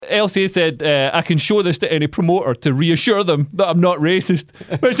Elsie said, I can show this to any promoter to reassure them that I'm not racist.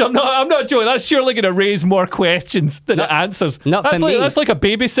 Which I'm not joking. That's surely going to raise more questions than it answers. That's like a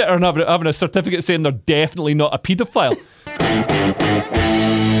babysitter and having a certificate saying they're definitely not a paedophile.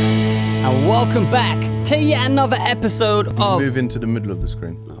 And welcome back to yet another episode of... Move into the middle of the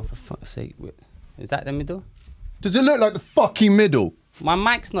screen. Oh, for fuck's sake. Is that the middle? Does it look like the fucking middle? My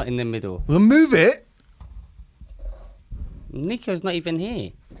mic's not in the middle. Well, move it. Nico's not even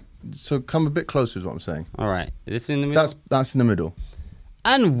here. So come a bit closer is what I'm saying. All right. Is this in the middle? That's in the middle.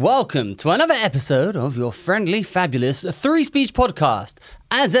 And welcome to another episode of your friendly, fabulous Three Speech podcast.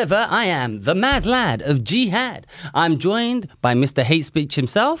 As ever, I am the mad lad of Jihad. I'm joined by Mr. Hate Speech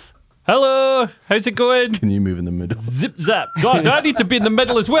himself. Hello, how's it going? Can you move in the middle? Zip zap. God, I need to be in the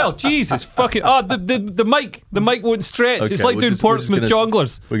middle as well. Jesus fucking. Oh, the mic won't stretch. Okay, it's like doing Portsmouth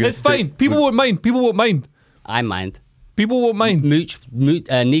jonglers. It's fine. People won't mind. I mind. People won't mind.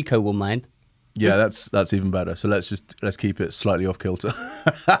 Nico will mind. Yeah, that's even better. So let's keep it slightly off kilter.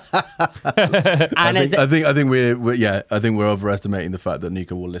 And I think we're overestimating the fact that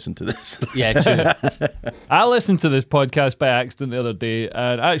Nico will listen to this. Yeah, true. I listened to this podcast by accident the other day,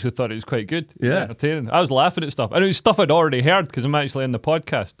 and I actually thought it was quite good. It was entertaining. I was laughing at stuff, and it was stuff I'd already heard because I'm actually in the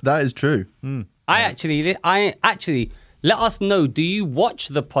podcast. That is true. I actually let us know, do you watch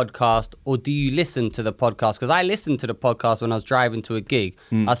the podcast or do you listen to the podcast? Because I listened to the podcast when I was driving to a gig.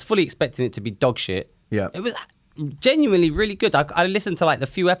 I was fully expecting it to be dog shit. Yeah. It was genuinely really good. I listened to like the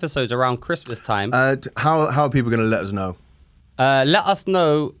few episodes around Christmas time. How are people going to let us know? Let us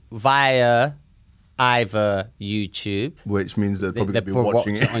know via either YouTube. Which means they'll probably be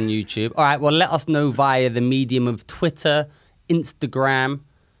watching it on YouTube. All right, well, let us know via the medium of Twitter, Instagram,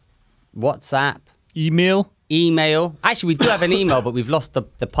 WhatsApp. Email. Actually, we do have an email, but we've lost the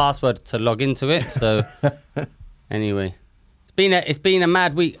password to log into it. So, anyway, it's been a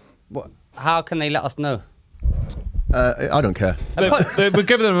mad week. How can they let us know? I don't care. We're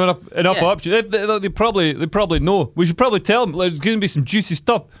giving them enough options. They probably know. We should probably tell them there's going to be some juicy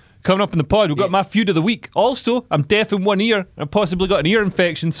stuff coming up in the pod. We've got my feud of the week. Also, I'm deaf in one ear. I've possibly got an ear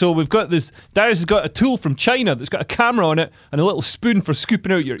infection. So we've got this. Darius has got a tool from China that's got a camera on it and a little spoon for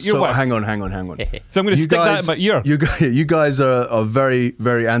scooping out your earwax. So hang on. So I'm going to stick that in my ear. You guys are very,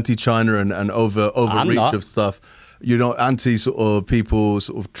 very anti-China and overreach of stuff. You're not anti sort of people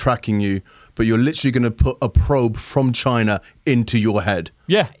sort of tracking you, but you're literally going to put a probe from China into your head.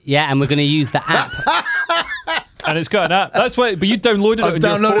 Yeah, and we're going to use the app. And it's got an app. That's why. But you downloaded it. I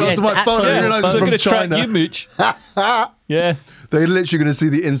downloaded it onto my phone. I didn't realise it was from China. Track you, Mooch. Yeah. They're literally going to see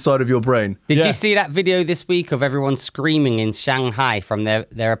the inside of your brain. Did you see that video this week of everyone screaming in Shanghai from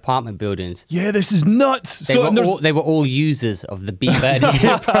their apartment buildings? Yeah, this is nuts. They were all users of the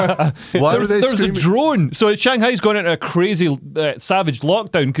B30. Why were they There's screaming? a drone. So Shanghai's gone into a crazy, savage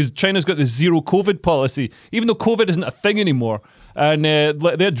lockdown because China's got this zero COVID policy, even though COVID isn't a thing anymore. And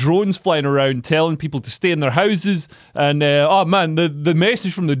they had drones flying around telling people to stay in their houses. And the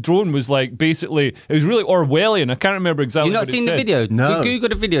message from the drone was like basically it was really Orwellian. I can't remember exactly. You've not what seen it the said. video? No. Google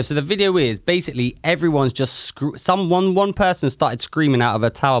the video. So the video is basically everyone's just one person started screaming out of a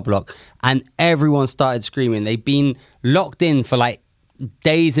tower block, and everyone started screaming. They've been locked in for like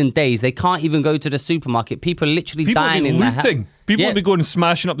days and days. They can't even go to the supermarket. People are literally dying in their looting. People will be going and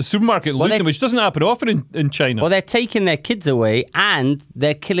smashing up the supermarket and looting, which doesn't happen often in China. Well, they're taking their kids away and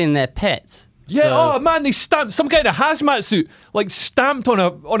they're killing their pets. Yeah, So- oh man, they stamped some guy in a hazmat suit, like stamped on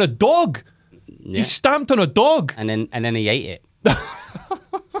a dog. Yeah. He stamped on a dog. And then he ate it.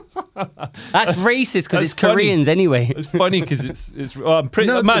 That's racist because it's funny. Koreans anyway. It's funny because it's. I'm pretty.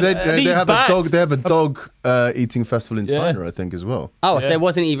 No, man, they have bats. a dog. They have a dog eating festival in China, I think, as well. Oh, so it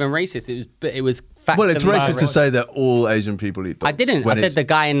wasn't even racist. It was fact. Well, it's racist to say that all Asian people eat dogs. I didn't. I said the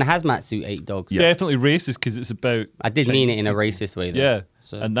guy in the hazmat suit ate dogs. Yeah. Definitely racist because it's about. I did mean it in a racist way, though. Yeah,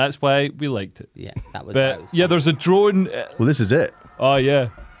 So, and that's why we liked it. yeah, that was. But yeah, there's a drone. Well, this is it. Oh yeah,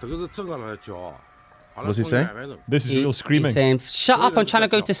 What's he saying? this is real screaming. He's saying, "Shut up! I'm trying to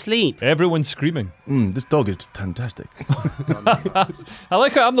go to sleep." Everyone's screaming. This dog is fantastic. I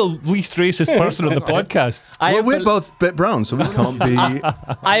like how I'm the least racist person on the podcast. We're both a bit brown, so we can't be.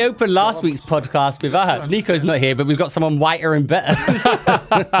 I opened last week's podcast with Nico's not here, but we've got someone whiter and better.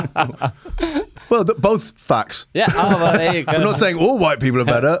 Well, both facts. Yeah. Oh, well, there you go. I'm not saying all white people are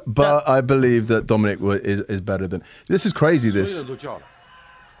better, but I believe that Dominic is better than. This is crazy. This.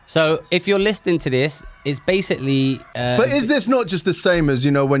 So if you're listening to this, it's basically. But is this not just the same as,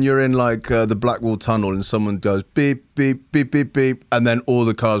 when you're in like the Blackwall Tunnel and someone goes beep, beep, beep, beep, beep, and then all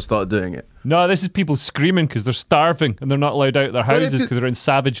the cars start doing it? No, this is people screaming because they're starving and they're not allowed out of their houses because they're in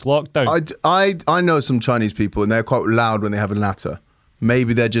savage lockdown. I know some Chinese people and they're quite loud when they have a natter.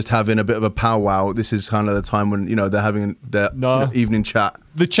 maybe they're just having a bit of a powwow. This is kind of the time when, they're having their evening chat.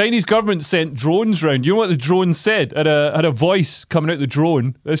 The Chinese government sent drones round. You know what the drone said? Had a voice coming out the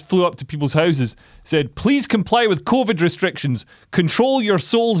drone. This flew up to people's houses. Said, please comply with COVID restrictions. Control your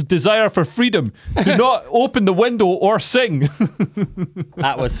soul's desire for freedom. Do not open the window or sing.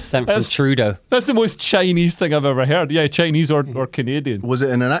 That was sent from Trudeau. That's the most Chinese thing I've ever heard. Yeah, Chinese or Canadian. Was it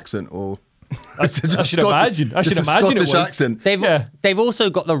in an accent or... I should imagine it was. Accent. They've also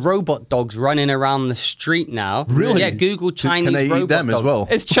got the robot dogs running around the street now. Really? Yeah, Google Chinese robot dogs. Can they eat them as well?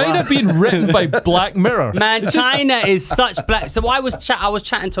 Is China being written by Black Mirror? Man, China is such black. So I was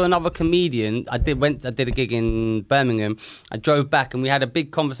chatting to another comedian. I did a gig in Birmingham. I drove back and we had a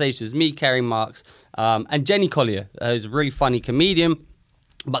big conversation. It was me, Kerry Marks, and Jenny Collier, who's a really funny comedian,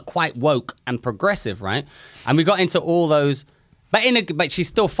 but quite woke and progressive, right? And we got into all those. But she's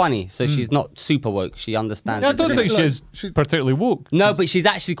still funny, so she's not super woke. She understands. I don't think she's particularly woke. No, but she's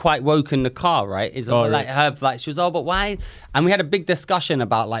actually quite woke in the car, right? It's like her, like she was, but why? And we had a big discussion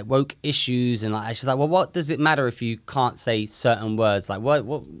about like woke issues, and like she's like, well, what does it matter if you can't say certain words? Like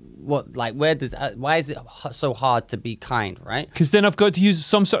what, like where does? Why is it so hard to be kind, right? Because then I've got to use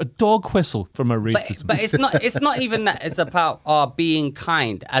some sort of dog whistle for my racism. But it's not. It's not even that. It's about being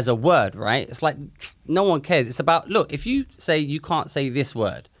kind as a word, right? It's like. No one cares. It's about, look, if you say you can't say this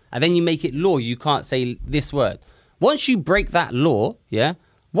word, and then you make it law, you can't say this word. Once you break that law, yeah,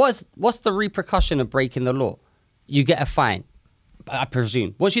 what's the repercussion of breaking the law? You get a fine, I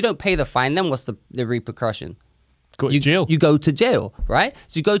presume. Once you don't pay the fine, then what's the repercussion? Go to jail. You go to jail, right?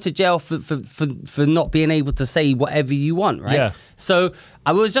 So you go to jail for not being able to say whatever you want, right? Yeah. So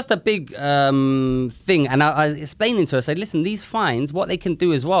it was just a big thing. And I was explaining to her, I said, listen, these fines, what they can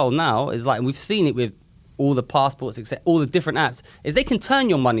do as well now is like, and we've seen it with all the passports, except all the different apps, is they can turn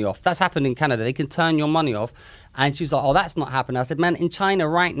your money off. That's happened in Canada. They can turn your money off. And she was like, oh, that's not happening. I said, man, in China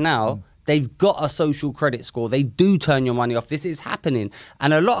right now, they've got a social credit score. They do turn your money off. This is happening.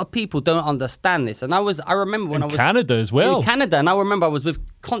 And a lot of people don't understand this. And I remember when I was... Canada as well. In Canada. And I remember I was with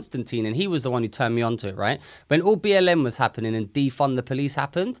Constantine and he was the one who turned me onto it, right? When all BLM was happening and defund the police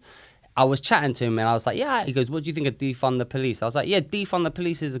happened, I was chatting to him and I was like, yeah. He goes, what do you think of defund the police? I was like, yeah, defund the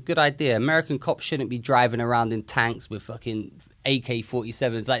police is a good idea. American cops shouldn't be driving around in tanks with fucking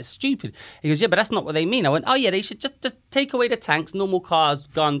AK-47s. Like, it's stupid. He goes, yeah, but that's not what they mean. I went, oh yeah, they should just take away the tanks, normal cars,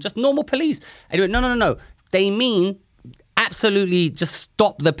 gun, just normal police. And he went, no. They mean absolutely just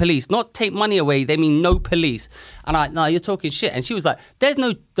stop the police, not take money away. They mean no police. And I, no, you're talking shit. And she was like, there's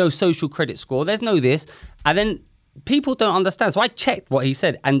no social credit score. There's no this. And then people don't understand. So I checked what he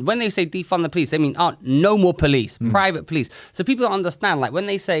said. And when they say defund the police, they mean no more police, private police. So people don't understand. Like when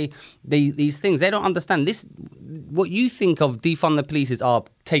they say these things, they don't understand this. What you think of defund the police is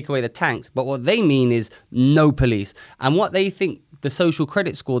take away the tanks. But what they mean is no police. And what they think the social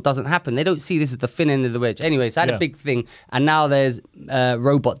credit score doesn't happen. They don't see this as the thin end of the wedge. Anyway, so I had a big thing. And now there's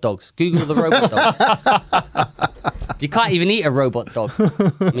robot dogs. Google the robot dog. You can't even eat a robot dog.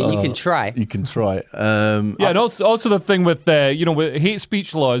 I mean, you can try. You can try. And also the thing with with hate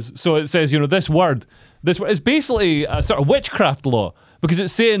speech laws. So it says this word is basically a sort of witchcraft law because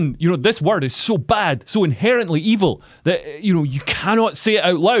it's saying this word is so bad, so inherently evil that you cannot say it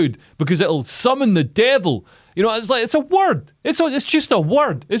out loud because it'll summon the devil. It's like it's a word. It's just a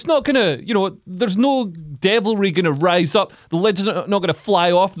word. It's not gonna there's no devilry gonna rise up. The lid's not gonna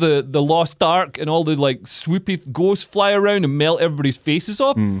fly off the Lost Ark and all the like swoopy ghosts fly around and melt everybody's faces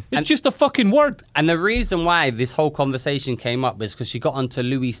off. It's just a fucking word. And the reason why this whole conversation came up is because she got onto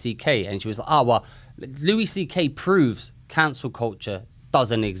Louis C.K. and she was like, Louis C.K. proves cancel culture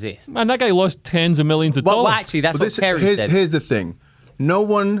doesn't exist. Man, that guy lost tens of millions of dollars. Well, actually, that's what Kerry said. Here's the thing. No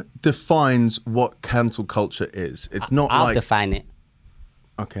one defines what cancel culture is. It's not I'll define it.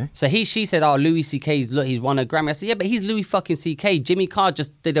 Okay. So she said, Louis C.K.'s, look, he's won a Grammy. I said, yeah, but he's Louis fucking C.K. Jimmy Carr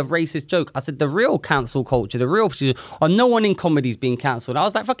just did a racist joke. I said, the real cancel culture, no one in comedy's being cancelled. I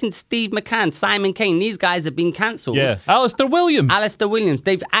was like, fucking Steve McCann, Simon Cane, these guys have been cancelled. Yeah. Alistair Williams.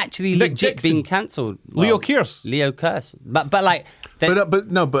 They've actually Nick legit Dixon. been cancelled. Leo Kearse.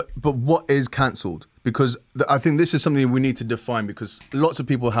 But what is cancelled? Because I think this is something we need to define because lots of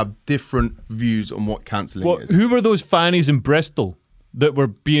people have different views on what cancelling is. Who were those fannies in Bristol that were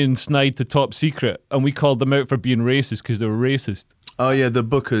being snide to top secret and we called them out for being racist because they were racist? Oh yeah, the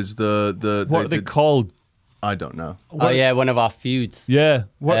bookers. What are they called? I don't know. One of our feuds. Yeah,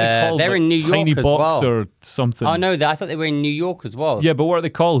 what are they called? They're in New York Tiny as Box well. or something. Oh no, I thought they were in New York as well. Yeah, but what are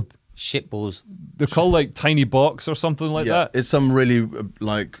they called? Shitballs. They're called like Tiny Box or something like that. It's some really weird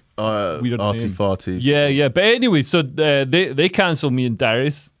arty-farty. Yeah. But anyway, so they cancelled me and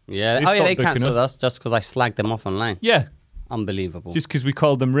Darius. Yeah. They cancelled us just because I slagged them off online. Yeah. Unbelievable. Just because we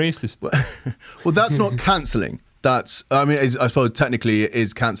called them racist. Well, that's not cancelling. That's, I mean, I suppose technically it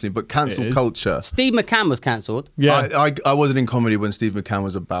is cancelling, but cancel culture. Steve McCann was cancelled. Yeah. I wasn't in comedy when Steve McCann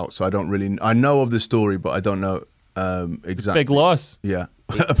was about, so I don't really, I know of the story, but I don't know exactly. Big loss. Yeah.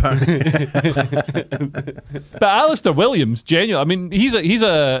 Apparently. But Alistair Williams, genuinely, I mean, he's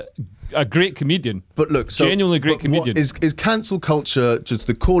a great comedian. But look, so genuinely great comedian. Is cancel culture just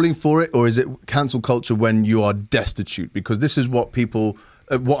the calling for it, or is it cancel culture when you are destitute? Because this is what people,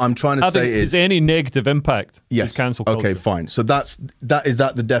 what I'm trying to say is any negative impact. Yes. Is cancel culture. Okay, fine. So is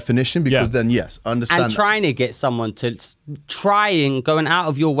that the definition? Because then yes, I understand. And trying to get someone to going out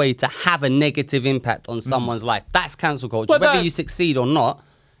of your way to have a negative impact on someone's life. That's cancel culture. But whether you succeed or not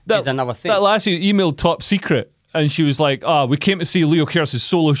is another thing. That last year emailed Top Secret. And she was like, we came to see Leo Kearse's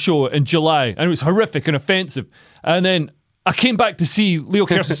solo show in July, and it was horrific and offensive. And then I came back to see Leo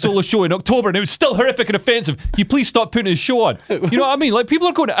Kearse's solo show in October, and it was still horrific and offensive. Can you please stop putting his show on? You know what I mean? Like, people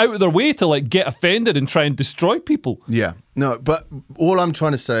are going out of their way to like get offended and try and destroy people. Yeah. No, but all I'm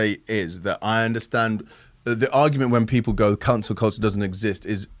trying to say is that I understand the argument when people go cancel culture doesn't exist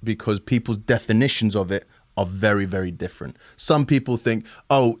is because people's definitions of it are very, very different. Some people think,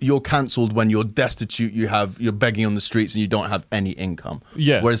 oh, you're cancelled when you're destitute, you're begging on the streets and you don't have any income.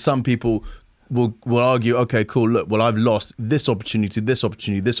 Yeah. Whereas some people will argue, okay, cool, look, well, I've lost this opportunity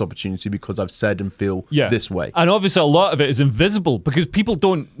because I've said and feel this way. And obviously a lot of it is invisible because people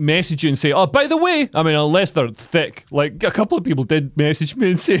don't message you and say, oh, by the way, I mean, unless they're thick. Like, a couple of people did message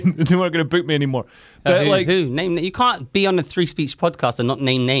me and saying they weren't going to book me anymore. But who? Name? You can't be on a Free Speech podcast and not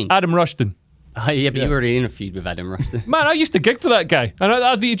name names. Adam Rushton. Oh, yeah, but you were already in a feud with Adam Rushton. Man, I used to gig for that guy. And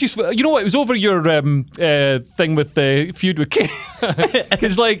I just, you know what, it was over your thing with the feud with Kane.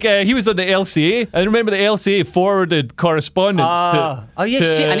 Because, like, he was on the LCA. I remember the LCA forwarded correspondence to... Oh, yeah,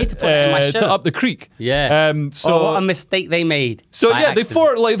 shit, I need to put that in my show. To Up the Creek. Yeah. What a mistake they made. So, yeah, they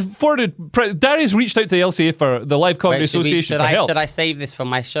forwarded... Darius reached out to the LCA for the Live Comedy Association for help. Should I save this for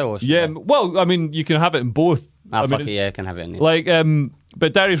my show? Or well, I mean, you can have it in both. I can have it in it. Like,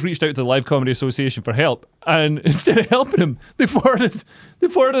 but Darius reached out to the Live Comedy Association for help, and instead of helping him, they forwarded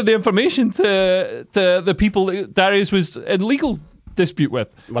the information to the people that Darius was in legal dispute with,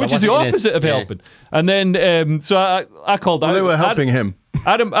 which is the opposite of helping. And then, so I called. Well, they were helping him.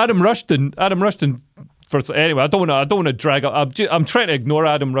 Adam Rushton. Anyway, I don't want to drag up. I'm trying to ignore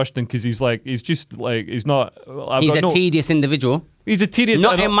Adam Rushton because he's not. He's a tedious individual. He's a tedious.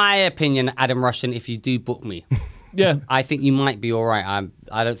 Not in my opinion, Adam Rushton. If you do book me. Yeah, I think you might be all right.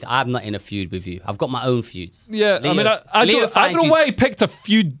 I'm not in a feud with you. I've got my own feuds. Yeah, Leo, I mean, I don't know why he picked a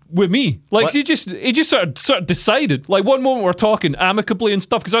feud with me. Like, he just sort of decided. Like, one moment we're talking amicably and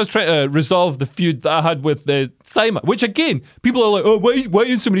stuff because I was trying to resolve the feud that I had with Saima. Which again, people are like, oh, why are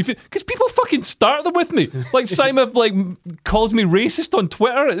you in so many feuds? Because people fucking start them with me. Like, Saima calls me racist on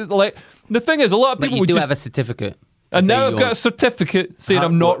Twitter. Like, the thing is, a lot of people but you do have a certificate. And now I've got a certificate saying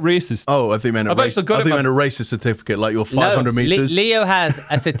I'm not racist. Oh, I think you meant a racist certificate, like your 500 meters. Leo has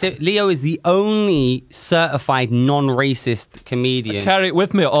a certificate. Leo is the only certified non-racist comedian. I carry it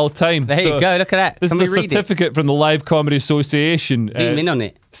with me at all time. There you go. Look at that. This is a certificate from the Live Comedy Association. Zoom in on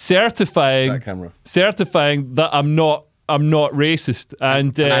it. Certifying that I'm not racist.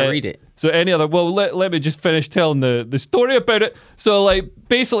 And can I read it? So let me just finish telling the story about it. So, like,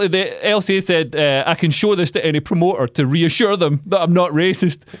 basically the LCA said I can show this to any promoter to reassure them that I'm not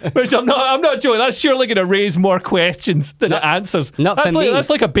racist, which I'm not joking. That's surely going to raise more questions than it answers. That's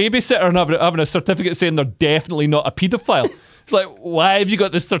like a babysitter having a certificate saying they're definitely not a paedophile. It's like, why have you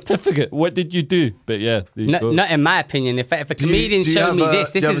got this certificate? What did you do? But yeah, not in my opinion. If a comedian showed me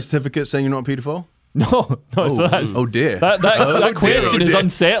this, do you have a certificate saying you're not a paedophile? No. So that's, dear. That question is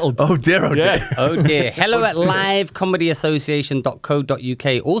unsettled. Oh dear. Oh dear. Hello at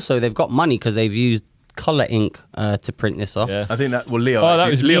livecomedyassociation.co.uk. Also, they've got money because they've used colour ink to print this off. Yeah. I think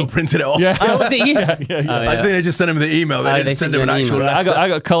Leo printed it off. Yeah. Oh, was it you? I think they just sent him the email. They didn't send him an actual letter. I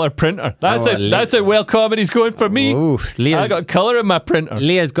got a colour printer. That's how well comedy's going for me. Ooh, I got colour in my printer.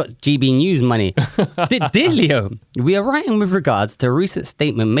 Leo's got GB News money. Dear Leo, we are writing with regards to a recent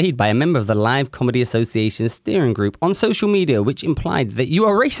statement made by a member of the Live Comedy Association steering group on social media which implied that you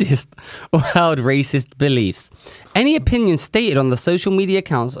are racist or held racist beliefs. Any opinions stated on the social media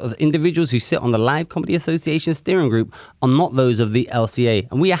accounts of individuals who sit on the Live Comedy Association steering group are not those of the LCA.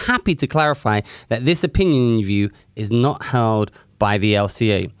 And we are happy to clarify that this opinion and view is not held by the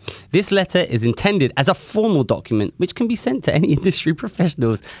LCA. This letter is intended as a formal document which can be sent to any industry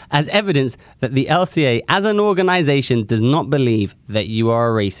professionals as evidence that the LCA as an organization does not believe that you are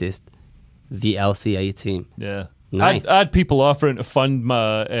a racist. The LCA team. Yeah. Nice. I had people offering to fund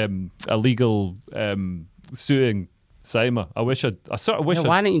my illegal suing Saima. I sort of wish. Yeah,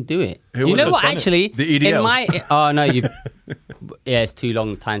 why don't you do it? Who You would know have what? done it? Actually, The EDL. in my oh no, you. Yeah, it's too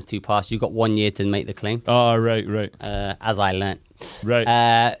long. Time's too past. You got 1 year to make the claim. Oh, right. As I learnt.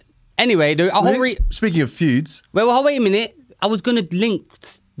 Right. Anyway, the whole Speaking of feuds, wait a minute. I was gonna link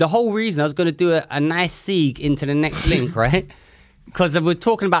the whole reason I was gonna do a nice segue into the next link, right? Because we're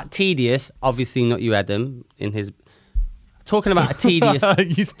talking about tedious. Obviously, not you, Adam. In his talking about a tedious.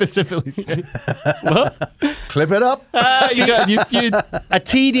 You specifically said what? clip it up. You got a new feud. A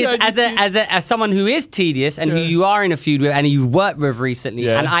tedious Yeah, as someone who is tedious and who you are in a feud with and you've worked with recently.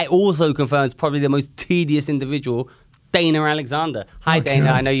 Yeah. And I also confirm it's probably the most tedious individual. Dana Alexander. Hi, Dana.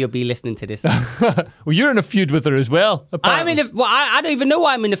 God. I know you'll be listening to this. Well, you're in a feud with her as well. Apparently. I don't even know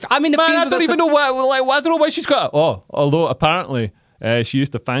why I'm in the. I'm in the Man, feud. I with don't her even know why. Like, I don't know why she's got. Oh, although apparently she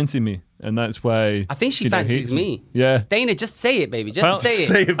used to fancy me, and that's why. I think she now fancies hates me. Yeah. Dana, just say it, baby. Just say it.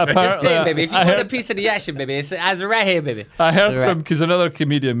 Say it, baby. Just Apparently, say it, baby. If you I want heard- a piece of the action, baby, it's as right here, baby. I heard Right. from because another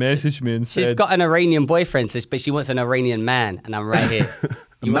comedian messaged me and She's said, got an Iranian boyfriend, but she wants an Iranian man, and I'm right here.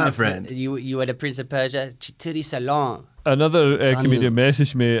 You man want friend. You were the Prince of Persia. Chituri Salon. another Daniel. comedian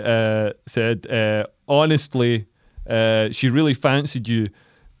messaged me, said, honestly, she really fancied you.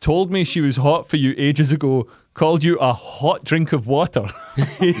 Told me she was hot for you ages ago. Called you a hot drink of water.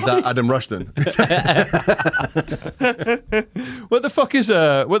 Is that Adam Rushton? What the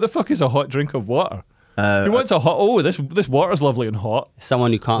fuck is a hot drink of water? Who wants a hot? Oh, this water's lovely and hot.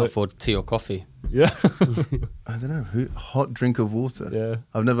 Someone who can't afford tea or coffee. Yeah, I don't know. Hot drink of water. Yeah.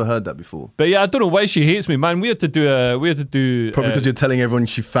 I've never heard that before. but yeah, I don't know why she hates me, man. We had to do. Probably because you're telling everyone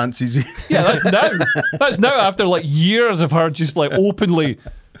she fancies you. Yeah, that's now. That's now after like years of her just like openly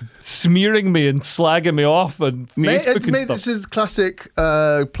smearing me and slagging me off on Facebook and Mate, stuff. this is classic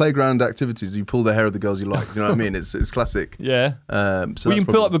playground activities. You pull the hair of the girls you like. You know what I mean? It's classic. Yeah. So We that's can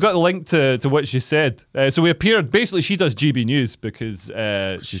pull up. probably- We've got the link to what she said. So we appeared. Basically, she does GB News because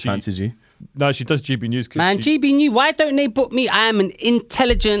She fancies you. No, she does GB News. 'Cause Man, GB New, why don't they book me? I am an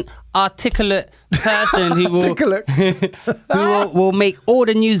intelligent, articulate person who will Articulate. will make all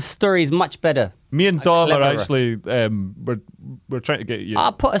the news stories much better. Me and Dom are cleverer. actually we're trying to get you.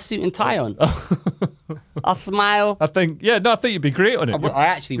 I'll put a suit and tie on. I'll smile. I think you'd be great on it. I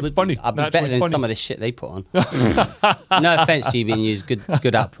actually would. funny. I'd be Naturally better than funny. some of the shit they put on. No offense, GB News.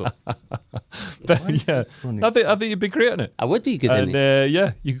 Good output. But, yeah, funny? I think you'd be great on it. I would be good And in it.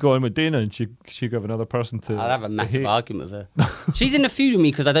 yeah, you could go in with Dana, and she could have another person to. I'd have a to massive hate. argument with her. She's in a feud with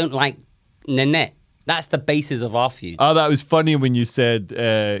me because I don't like Nanette. That's the basis of our feud. Oh, that was funny when you said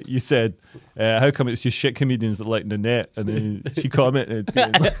how come it's just shit comedians that like Nanette, and then she commented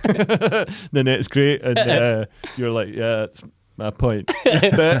Nanette's great, and you're like, yeah, that's my point.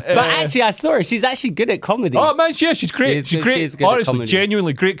 But Actually, I saw her. She's actually good at comedy. oh man, yeah, she's great. She She's is good- great. she is good at Honestly, comedy.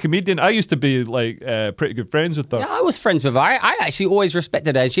 genuinely great comedian. I used to be like pretty good friends with her. Yeah, I was friends with her. I actually always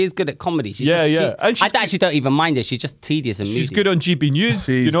respected her. She's good at comedy. She's Yeah, just, yeah. And she's I actually don't even mind her. She's just tedious and She's moody. good on GB News.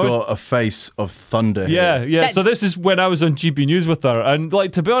 She's you know? got a face of thunder. Yeah, here. yeah. That- So this is when I was on GB News with her, and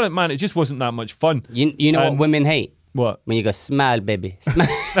like to be honest, man, it just wasn't that much fun. You know what And- women hate? What? When you go, smile, baby. Smile.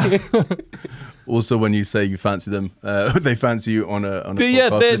 Also, when you say you fancy them, they fancy you on a But podcast. yeah,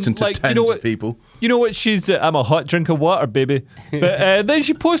 then, Listen to like, you tens know of what- people. You know what? She's I'm a hot drink of water, baby. But then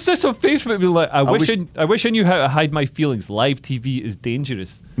she posts this on Facebook, and be like, I wish I knew how to hide my feelings. Live TV is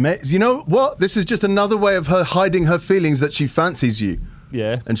dangerous. Mate, you know what? This is just another way of her hiding her feelings that she fancies you.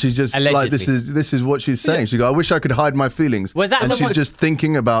 Yeah. And she's just Allegedly. like, this is what she's saying. She go, I wish I could hide my feelings. Was that and the she's one- just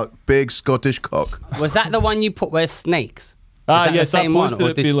thinking about big Scottish cock. Was that the one you put where snakes? Ah, that the yes, I same one, posted or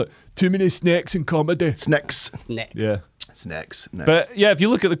it. Be this- like, too many snakes in comedy. Snacks. Snakes. Yeah. Snacks. But yeah, if you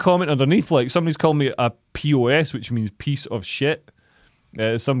look at the comment underneath, like somebody's called me a POS, which means piece of shit.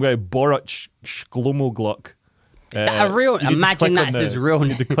 Some guy Boruch Sklomogluck. Is that a real? You need to Imagine click on that's the- his real You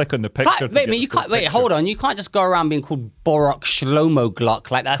name. need to click on the picture. to Wait, get man, you the full can't. Wait, picture. hold on. You can't just go around being called Borok Shlomo Glock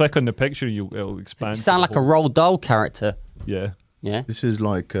like that. Click on the picture, it'll expand. You sound like a Roald Dahl character. Yeah. Yeah. This is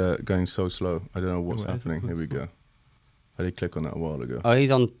like going so slow. I don't know what's Oh, is it happening. Here we go. I did click on that a while ago. Oh,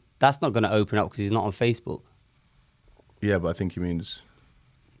 he's on. That's not going to open up because he's not on Facebook. Yeah, but I think he means.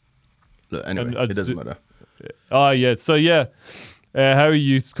 Look, anyway, And I'd it doesn't su- matter. Oh, yeah. So, yeah. How are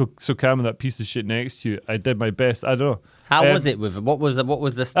you so calm with that piece of shit next to you? I did my best. I don't know. How was it with him? What was the?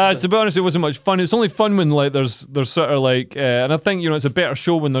 To be honest, it wasn't much fun. It's only fun when like there's sort of like, and I think it's a better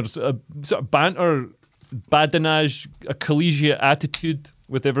show when there's a sort of banter, badinage, a collegiate attitude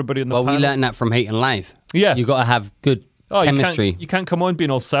with everybody in the Well, panel. we learned that from Hating Live. Yeah. You got to have good chemistry. You can't come on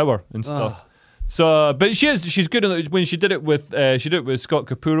being all sour and stuff. So, but she's good at it. When she did it with Scott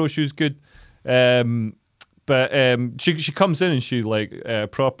Capurro, she was good. But she comes in and she like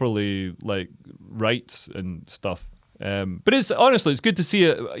properly like writes and stuff. But it's honestly, it's good to see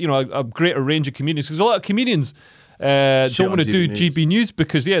a greater range of comedians, because a lot of comedians don't want to do GB News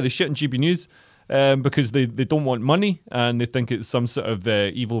because they shit on GB News. Because they don't want money and they think it's some sort of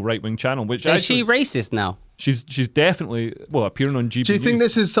evil right-wing channel. Which is she racist now? She's definitely appearing on GB News. Do you think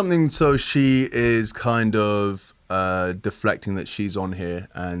this is something so she is kind of deflecting that she's on here,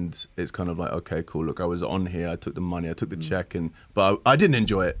 and it's kind of like, okay, cool, look, I was on here, I took the money, I took the check, but I didn't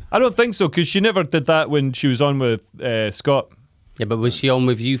enjoy it. I don't think so, because she never did that when she was on with Scott. Yeah, but was she on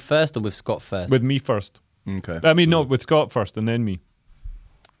with you first or with Scott first? With me first. Okay. I mean, no, with Scott first and then me.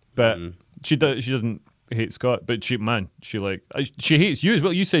 But she doesn't hate Scott, but she hates you as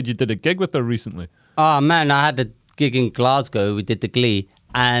well. You said you did a gig with her recently. Oh man, I had a gig in Glasgow. We did the Glee,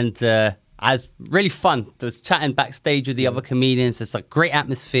 and I was really fun. I was chatting backstage with the other comedians. It's like great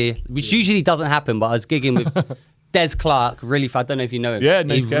atmosphere, which usually doesn't happen. But I was gigging with Des Clark. Really fun. I don't know if you know him. Yeah,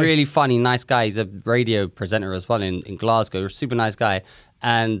 nice guy. He's really funny, nice guy. He's a radio presenter as well in Glasgow. Super nice guy,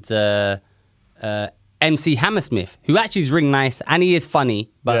 and MC Hammersmith, who actually is really nice, and he is funny,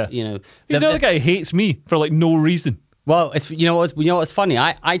 but he's the other guy who hates me for like no reason. Well, you know what's funny?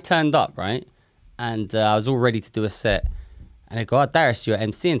 I turned up, right, and I was all ready to do a set, and they go, "Oh, Darius, you're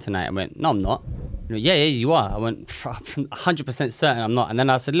MCing tonight." I went, "No, I'm not." Went, yeah, you are. I went, "I'm 100% certain I'm not." And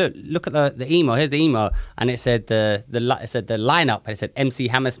then I said, "Look at the email. Here's the email," and it said the lineup, and it said MC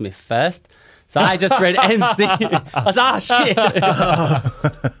Hammersmith first. So I just read MC. I was like, oh, shit.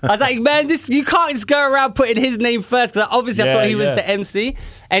 I was like, man, you can't just go around putting his name first, because obviously I thought he was the MC.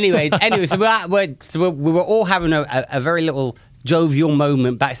 Anyway, so we were all having a very little jovial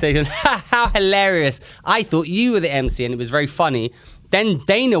moment backstage. And how hilarious. I thought you were the MC, and it was very funny. Then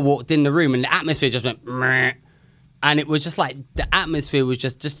Dana walked in the room, and the atmosphere just went, meh. And it was just like, the atmosphere was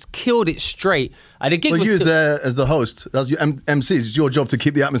just killed it straight. The gig was you was there as the host. That's your MCs. It's your job to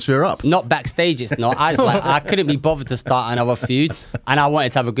keep the atmosphere up. Not backstage, it's not. I couldn't be bothered to start another feud, and I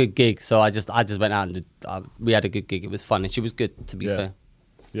wanted to have a good gig, so I just went out and we had a good gig. It was fun, and she was good, to be fair.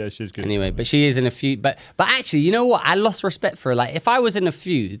 Yeah, she's good. Anyway, but she is in a feud. But actually, you know what? I lost respect for her. Like, if I was in a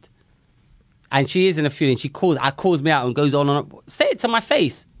feud, and she is in a feud, and she calls me out and goes on, say it to my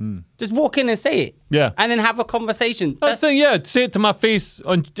face. Just walk in and say it. Yeah. And then have a conversation. That's the thing, say it to my face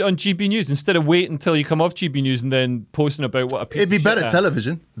on GB News instead of waiting until you come off GB News and then posting about what a piece It'd be of better shit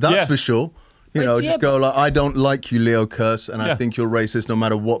television, that's for sure. Go like, I don't like you, Leo Kearse, and I think you're racist no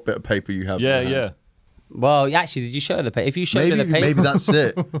matter what bit of paper you have. Yeah. Well, actually, did you show her the paper? If you showed her the paper, maybe that's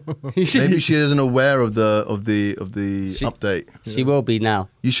it. Maybe she isn't aware of the update. She will be now.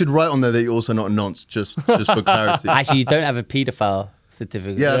 You should write on there that you're also not a nonce, just for clarity. Actually, you don't have a paedophile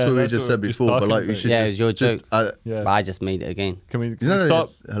certificate. Yeah, that's what we just said before. But like, you should. Yeah, it was your joke. But I just made it again. Can we stop?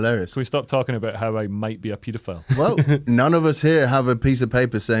 It's hilarious. Can we stop talking about how I might be a paedophile? Well, none of us here have a piece of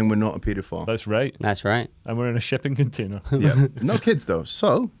paper saying we're not a paedophile. That's right. That's right. And we're in a shipping container. Yeah, no kids though.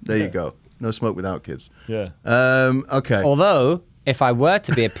 So there you go. No smoke without kids. Yeah. Okay. Although, if I were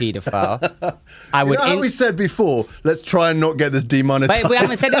to be a paedophile, I would. You know how we said before, let's try and not get this demonetized. But we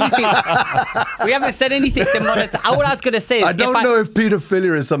haven't said anything. We haven't said anything demonetized. What I was going to say is, I don't know if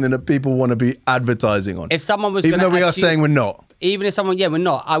paedophilia is something that people want to be advertising on. If someone was, even though we are saying we're not. Even if someone, we're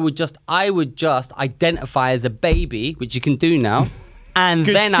not. I would just identify as a baby, which you can do now, and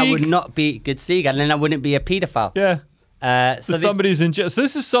then I would not be good seeger, and then I wouldn't be a paedophile. Yeah. So somebody's in jail. So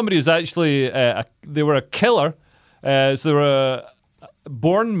this is somebody who's actually they were a killer. So they were a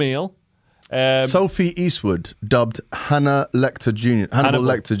born male. Sophie Eastwood, dubbed Hannibal Lecter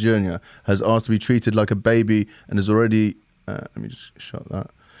Jr., has asked to be treated like a baby and has already. Let me just shut that.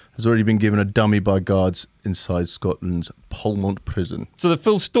 Has already been given a dummy by guards inside Scotland's Polmont prison. So the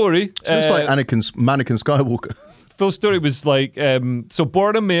full story. So it's like Mannequin Skywalker. Full story was like, so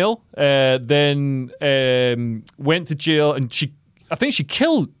born a male, then went to jail, and I think she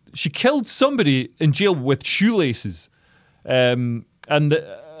killed somebody in jail with shoelaces, and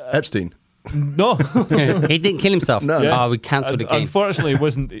Epstein. No, he didn't kill himself. No, yeah. We cancelled the game. Unfortunately, he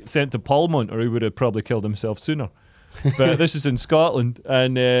wasn't sent to Polmont, or he would have probably killed himself sooner. But this is in Scotland,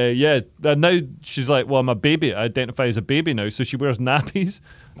 and and now she's like, well, I'm a baby. I identify as a baby now, so she wears nappies.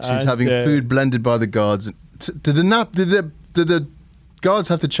 She's having food blended by the guards. Did the guards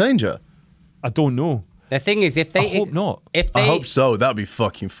have to change her? I don't know. The thing is, if they I hope not. I hope so. That'd be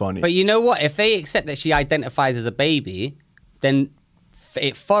fucking funny. But you know what? If they accept that she identifies as a baby, then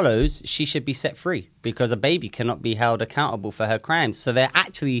it follows she should be set free, because a baby cannot be held accountable for her crimes. So they're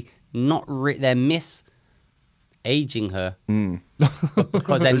actually not. They're aging her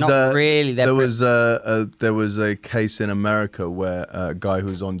because they're not really. There was a case in America where a guy who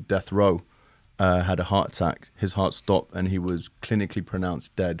was on death row had a heart attack. His heart stopped, and he was clinically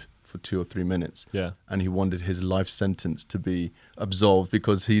pronounced dead for 2 or 3 minutes. Yeah. And he wanted his life sentence to be absolved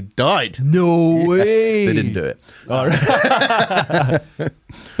because he died. No way. They didn't do it. All right.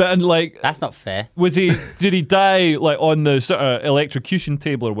 But and like, That's not fair. did he die like on the sort of electrocution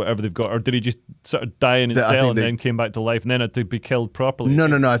table or whatever they've got, or did he just sort of die in his cell and then came back to life and then had to be killed properly?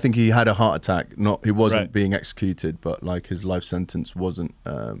 No. I think he had a heart attack. He wasn't being executed, but like his life sentence wasn't.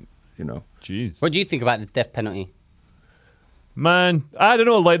 Jeez. What do you think about the death penalty? Man, I don't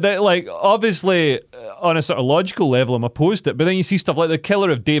know. Like obviously, on a sort of logical level, I'm opposed to it. But then you see stuff like the killer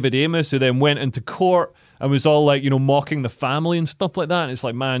of David Amos, who then went into court and was all like, mocking the family and stuff like that. And it's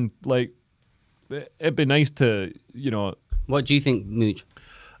like, man, like, it'd be nice to, What do you think, Mooch?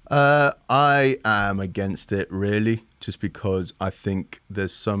 I am against it, really, just because I think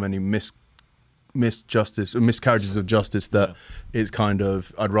there's so many miscarriages of justice that it's kind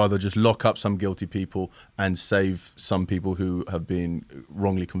of, I'd rather just lock up some guilty people and save some people who have been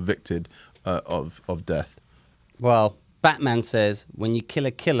wrongly convicted of death. Well, Batman says when you kill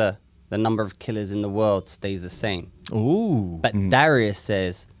a killer, the number of killers in the world stays the same. Ooh. But Darius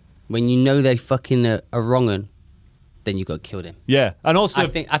says when you know they fucking are wronging, then you got to kill them. Yeah, and also, I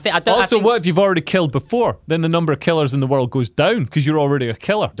think what if you've already killed before? Then the number of killers in the world goes down because you're already a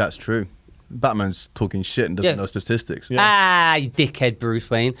killer. That's true. Batman's talking shit and doesn't know statistics. Yeah. You dickhead, Bruce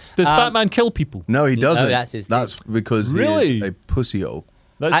Wayne. Does Batman kill people? No, he doesn't. No, that's his thing. That's because Really? he's a pussy-hole.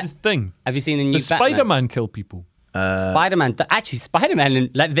 That's his thing. Have you seen the new Does Batman? Spider-Man kill people? Spider-Man,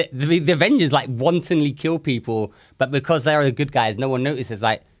 like the Avengers, like wantonly kill people, but because they're the good guys, no one notices.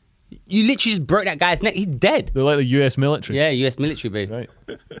 Like, you literally just broke that guy's neck. He's dead. They're like the U.S. military. Yeah, U.S. military, babe.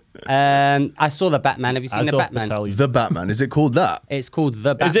 Right. I saw the Batman. Have you seen the Batman? Battalion. The Batman. Is it called that? It's called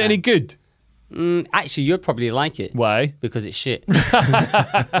The Batman. Is it any good? Actually, you'd probably like it. Why? Because it's shit.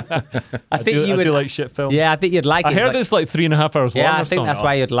 I think you would. I do like shit films. Yeah, I think you'd like it. I heard it's like 3.5 hours long. Yeah, I or think something. that's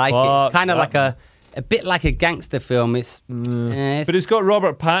why you'd like it. It's kind of like Batman. a bit like a gangster film. It's But it's got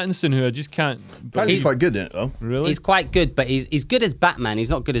Robert Pattinson, who I just can't. He's quite good in it, though. Really? He's quite good, but he's good as Batman. He's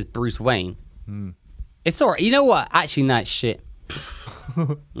not good as Bruce Wayne. It's alright. You know what? Actually, no, it's shit.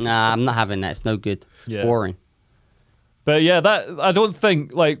 Nah, I'm not having that. It's no good. It's boring. But yeah, that I don't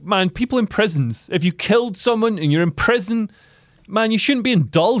think, like, man, people in prisons, if you killed someone and you're in prison, man, you shouldn't be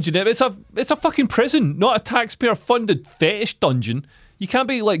indulging it. It's a fucking prison, not a taxpayer-funded fetish dungeon. You can't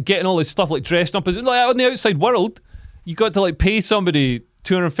be, like, getting all this stuff, like, dressed up as, like, out in the outside world, you got to, like, pay somebody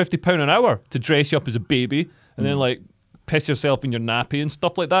 £250 an hour to dress you up as a baby and then, like, piss yourself in your nappy and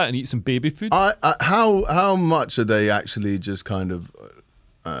stuff like that and eat some baby food. How much are they actually just kind of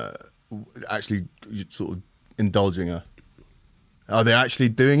actually sort of indulging her? Are they actually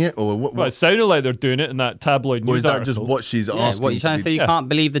doing it, or what? Well, it sounded like they're doing it in that tabloid news Or is that article. just what she's asking? What, you're trying to say you can't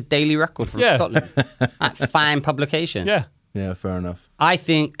believe the Daily Record from Scotland? That fine publication. Yeah. Yeah, fair enough. I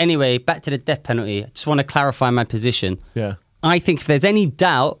think, anyway, back to the death penalty. I just want to clarify my position. Yeah. I think if there's any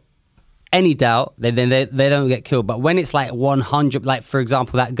doubt, then they don't get killed. But when it's like 100, like, for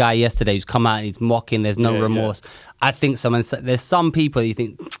example, that guy yesterday who's come out and he's mocking, there's no remorse. I think there's some people you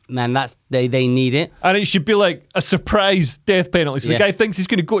think, man, they need it. And it should be like a surprise death penalty. So the guy thinks he's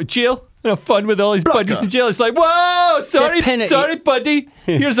going to go to jail and have fun with all his buddies in jail. It's like, whoa, sorry, buddy.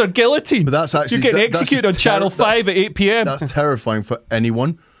 Here's our guillotine. But that's actually... You're getting executed on Channel 5 at 8 p.m. That's terrifying for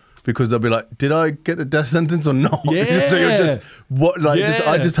anyone. Because they'll be like, did I get the death sentence or not? Yeah. So you're just, what, like,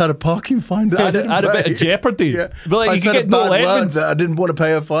 I just had a parking fine that I didn't Had a pay. bit of jeopardy. Yeah. But like, I you said can get a bad Noel word Edmonds. that I didn't want to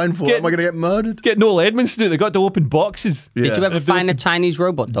pay a fine for. Am I going to get murdered? Get Noel Edmonds to do it. They got to open boxes. Yeah. Did you ever find a Chinese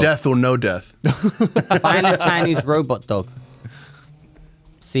robot dog? Death or no death? Find a Chinese robot dog.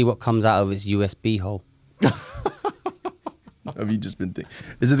 See what comes out of its USB hole. Have you just been thinking?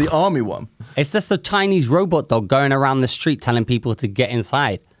 Is it the army one? It's just the Chinese robot dog going around the street telling people to get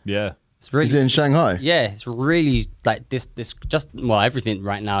inside. Yeah. It's really, Is it in Shanghai? Yeah, it's really like this everything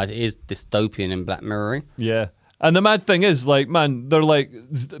right now is dystopian and Black Mirror. Yeah. And the mad thing is, like, man, they're like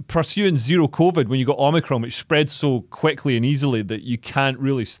pursuing zero COVID when you got Omicron, which spreads so quickly and easily that you can't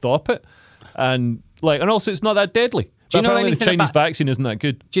really stop it. And also it's not that deadly. Do you know apparently anything the Chinese about- vaccine isn't that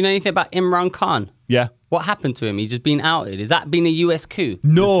good. Do you know anything about Imran Khan? Yeah. What happened to him? He's just been outed. Has that been a US coup?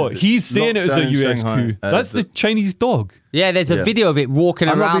 No, he's saying it was a Lockdown in US Shanghai. coup. That's the Chinese dog. Yeah, there's a video of it walking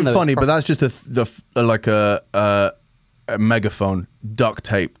I'm not around. being funny, but that's just a megaphone duct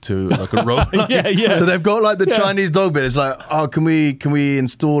tape to like a rope. Yeah. So they've got like the Chinese dog bit. It's like, oh, can we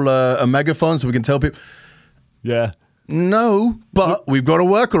install a megaphone so we can tell people? Yeah. No, but we've got a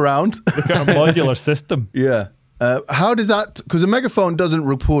workaround. Look at a modular system. Yeah. How does that? Because a megaphone doesn't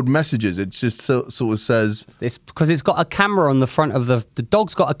record messages. It just sort of says. It's because it's got a camera on the front of the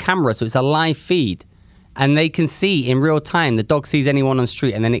dog's got a camera, so it's a live feed. and they can see in real time. The dog sees anyone on the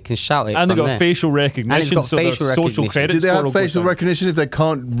street, and then it can shout it. And they've got facial recognition. And it's got so facial social credit. Do they have facial recognition if they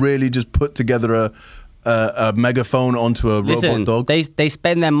can't really just put together a megaphone onto a robot dog? They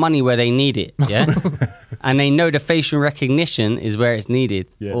spend their money where they need it, yeah? And they know the facial recognition is where it's needed.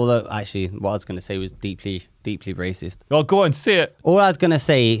 Yeah. Although, actually, what I was going to say was deeply, deeply racist. Well, go on, say it. All I was going to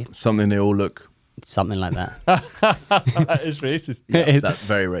say... Something they all look... Something like that. It's racist. Yeah, that's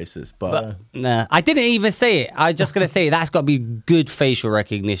very racist. But nah, I didn't even say it. I was just going to say that's got to be good facial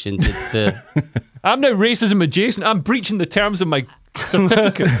recognition to... I'm now racism adjacent. I'm breaching the terms of my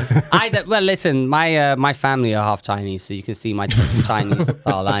certificate. Well, listen, my family are half Chinese, so you can see my Chinese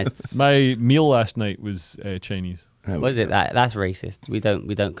style eyes. My meal last night was Chinese. Was it that? That's racist. We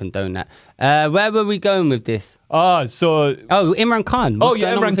don't condone that. Where were we going with this? Imran Khan.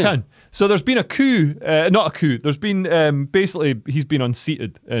 Imran Khan. So there's been a coup, not a coup. There's been basically he's been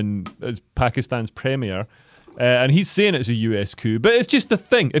unseated as Pakistan's premier. And he's saying it's a US coup, but it's just the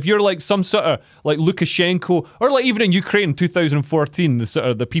thing. If you're like some sort of like Lukashenko, or like even in Ukraine in 2014, the sort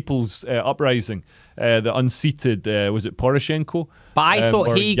of the people's uprising, the unseated was it Poroshenko? But I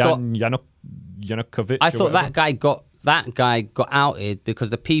thought he got Yanukovych. I thought that guy got outed because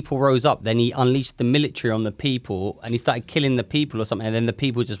the people rose up. Then he unleashed the military on the people, and he started killing the people or something. And then the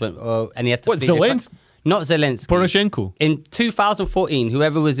people just went, oh, and he had to. What, Zelensky? Not Zelensky. Poroshenko. In 2014,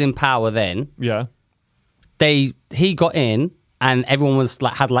 whoever was in power then. Yeah. He got in, and everyone was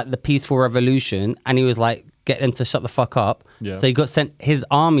like had like the peaceful revolution, and he was like, get them to shut the fuck up. Yeah. So he got sent. His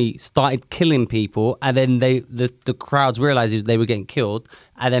army started killing people, and then the crowds realized they were getting killed,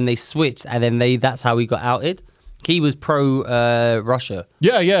 and then they switched, and then that's how he got outed. He was pro Russia.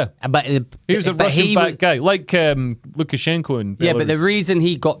 Yeah. But he was a Russian-backed guy, like Lukashenko in Belarus. Yeah, but the reason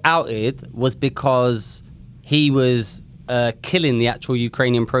he got outed was because he was killing the actual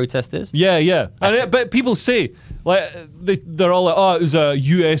Ukrainian protesters. Yeah. But people say, like, they're all like, oh, it was a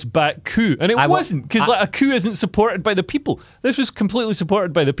US-backed coup. And it wasn't, because like, a coup isn't supported by the people. This was completely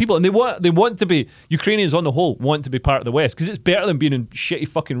supported by the people. And they want to be, Ukrainians on the whole, want to be part of the West, because it's better than being in shitty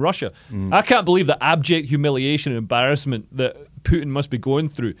fucking Russia. I can't believe the abject humiliation and embarrassment that Putin must be going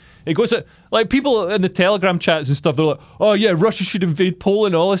through. It goes to, like, people in the Telegram chats and stuff, they're like, oh yeah, Russia should invade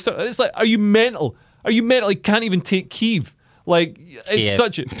Poland and all this stuff. It's like, are you mental? Are you mental? Like, can't even take Kyiv. Like,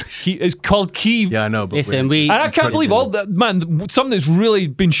 it's called Kyiv. Yeah, I know. But listen, and I can't believe all that, man. Something that's really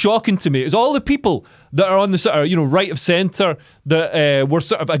been shocking to me is all the people that are on the sort of, right of centre that were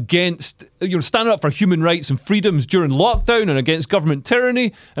sort of against, standing up for human rights and freedoms during lockdown and against government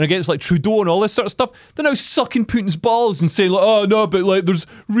tyranny and against like Trudeau and all this sort of stuff. They're now sucking Putin's balls and saying like, oh no, but like there's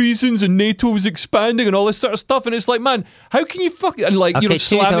reasons and NATO is expanding and all this sort of stuff. And it's like, man, how can you fucking and like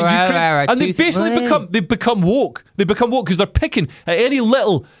slamming Ukraine? And they basically become woke. They become woke because they're picking at any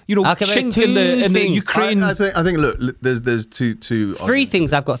little chink in the Ukraine. I think look, there's two three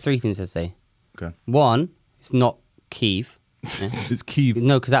things. I've got three things to say. Okay. One, it's not Kyiv. Yeah? It's Kyiv.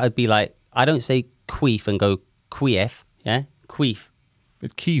 No, because that would be like, I don't say queef and go queef. Yeah, queef.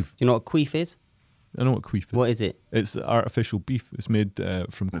 It's Kyiv. Do you know what queef is? I know what queef is. What is it? It's artificial beef. It's made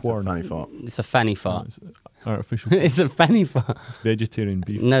from corn. It's a fanny fart. It's artificial. It's a fanny fart. It's vegetarian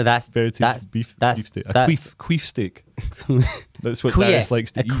beef. No, that's beef steak. A queef steak. That's what Darius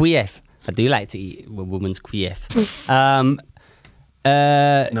likes to eat. A queef. I do like to eat a woman's queef.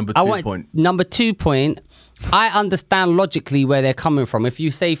 Number 2 point. I understand logically where they're coming from. If you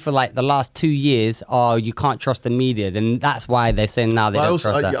say for like the last 2 years, you can't trust the media, then that's why they're saying now they don't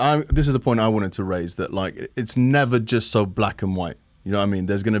trust that. This is the point I wanted to raise, that like it's never just so black and white. You know what I mean?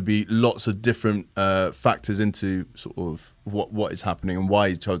 There's going to be lots of different factors into sort of what is happening and why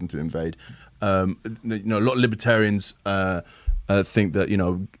he's chosen to invade. A lot of libertarians think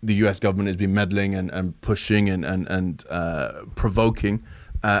that the US government has been meddling and pushing and provoking.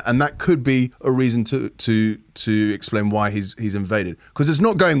 And that could be a reason to explain why he's invaded, because it's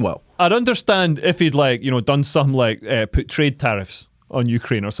not going well. I'd understand if he'd done some put trade tariffs on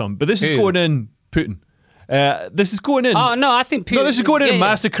Ukraine or something, but this is going in Putin. This is going in. Oh no, I think Putin, this is going in and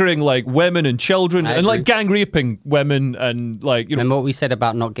massacring like women and children and like gang raping women and like Remember what we said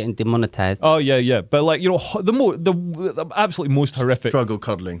about not getting demonetized? Oh yeah, but like the absolutely most horrific struggle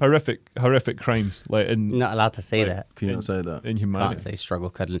cuddling, horrific crimes like in. You're not allowed to say that. Can you not say that? Inhumanity. Can't say struggle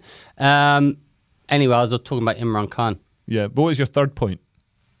cuddling. Anyway, I was talking about Imran Khan. Yeah, but what was your third point?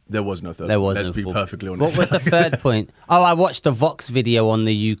 There was no third. Let's be perfectly honest. What was the third point? Oh, I watched the Vox video on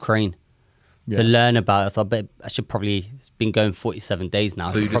the Ukraine. To learn about it. I thought, but I should probably, it's been going 47 days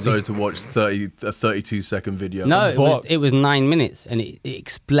now. So you decided to watch a 32-second video? No, it was 9 minutes, and it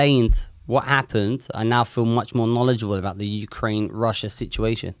explained what happened. I now feel much more knowledgeable about the Ukraine-Russia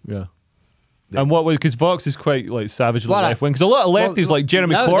situation. Yeah. And what was, because Vox is quite like savage on the left wing, because a lot of lefties like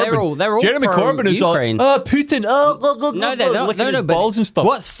Jeremy Corbyn. They're all Jeremy Corbyn is Ukraine. like, Putin, licking his balls and stuff.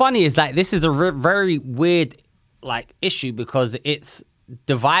 What's funny is that this is a very weird like issue because it's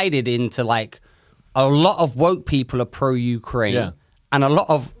divided into like a lot of woke people are pro-Ukraine, and a lot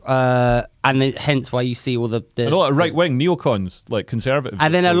of hence why you see all the a lot of right wing neocons like conservatives,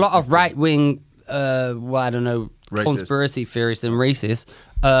 and then a lot of right wing I don't know, racist. Conspiracy theorists and racists.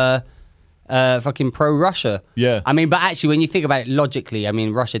 Fucking pro-Russia. Yeah. I mean, but actually, when you think about it logically, I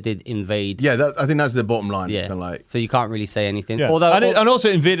mean, Russia did invade. Yeah, I think that's the bottom line. Yeah. Like, so you can't really say anything. Yeah. Although, and also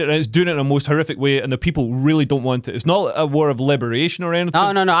invaded, and it's doing it in a most horrific way, and the people really don't want it. It's not a war of liberation or anything.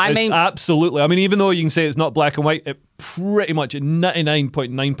 No. I mean, absolutely. I mean, even though you can say it's not black and white, it pretty much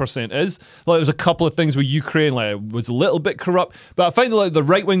 99.9% is. Like, there's a couple of things with Ukraine, like it was a little bit corrupt, but I find like the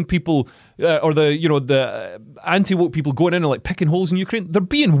right wing people or the anti-woke people going in and like picking holes in Ukraine, they're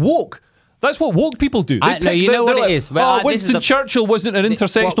being woke. That's what woke people do. You know what it is. Well, Winston Churchill wasn't an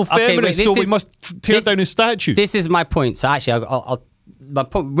intersectional feminist, so we must tear down his statue. This is my point. So actually, my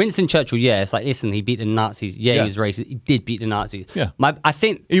point, Winston Churchill, it's like, listen, he beat the Nazis. Yeah, he was racist. He did beat the Nazis. Yeah. I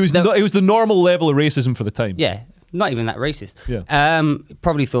think he was the normal level of racism for the time. Yeah, not even that racist. Yeah.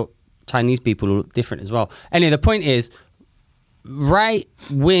 Probably thought Chinese people look different as well. Anyway, the point is,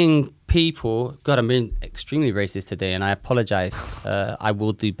 right-wing people, God, I'm being extremely racist today, and I apologize. I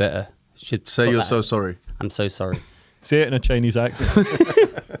will do better. Should say you're so sorry. I'm so sorry. Say it in a Chinese accent.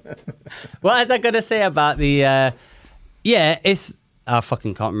 What was I going to say about the... I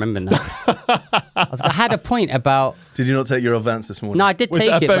fucking can't remember now. I had a point about... Did you not take your advance this morning? No, I did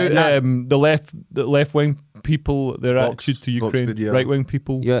take it. About the left-wing people, their attitude to Ukraine, right-wing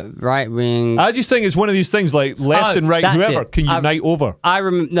people. Yeah, right-wing... I just think it's one of these things like left and right, whoever, can unite over. I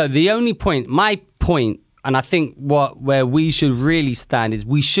remember... No, the only point... My point... And I think where we should really stand is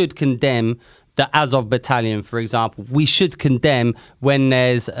we should condemn the Azov battalion, for example. We should condemn when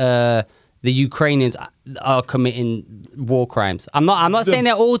there's the Ukrainians are committing war crimes. I'm not saying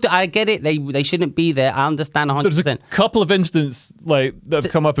they're all. I get it. They shouldn't be there. I understand 100%. There's a couple of instances like that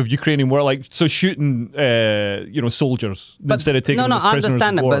have come up of Ukrainian war, like shooting soldiers instead of taking them as prisoners I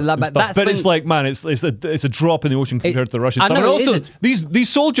understand of war that, but it's like, man, it's a drop in the ocean compared to the Russian stuff. And also, these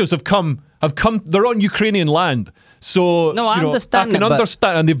soldiers have come. They're on Ukrainian land, so I understand. I can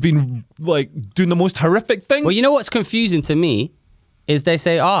understand, and they've been like doing the most horrific things. Well, you know what's confusing to me is they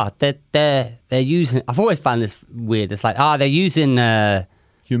say, they're using. I've always found this weird. It's like, they're using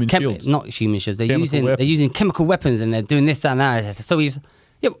human shields, not human shields. They're using chemical weapons, and they're doing this and that. So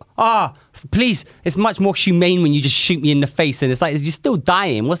please, it's much more humane when you just shoot me in the face, and it's like you're still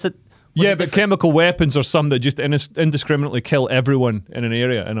dying. What's the but chemical weapons are some that just indiscriminately kill everyone in an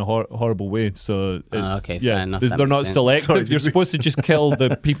area in a horrible way. So it's, fair enough. They're not selective. Sorry, you're supposed to just kill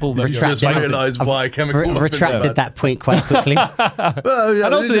the people that you just realised why chemical weapons retracted that point quite quickly.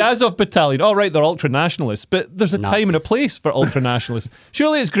 And also the Azov battalion. All right, they're ultra-nationalists, but there's a time and a place for ultra-nationalists.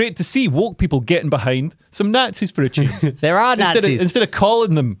 Surely it's great to see woke people getting behind some Nazis for a change. There are Nazis. Instead of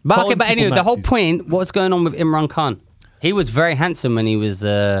calling them. But anyway, the whole point, what's going on with Imran Khan? He was very handsome when he was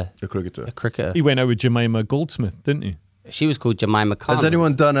a cricketer. He went out with Jemima Goldsmith, didn't he? She was called Jemima Khan. Has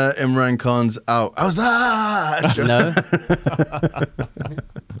anyone done Imran Khan's out? How's that? No.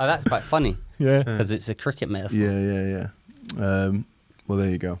 That's quite funny. Yeah. Because it's a cricket metaphor. Yeah. Well, there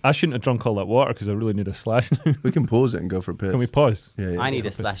you go. I shouldn't have drunk all that water because I really need a slash now. We can pause it and go for a piss. Can we pause? Yeah, I need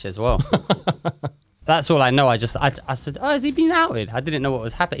a slash as well. That's all I know. I said, has he been outed? I didn't know what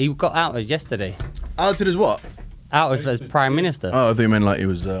was happening. He got outed yesterday. Outed as what? Outed as Prime Minister. Oh, I think you meant like he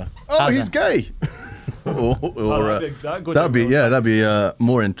was. He's gay. That'd be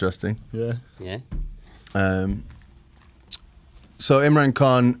more interesting. Yeah. So Imran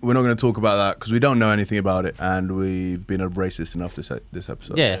Khan, we're not going to talk about that because we don't know anything about it, and we've been racist enough this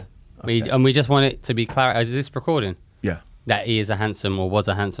episode. Yeah. Okay. We just want it to be clear. Is this recording? Yeah. That he is a handsome or was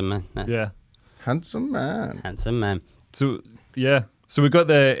a handsome man. Handsome man. Handsome man. So yeah. So we got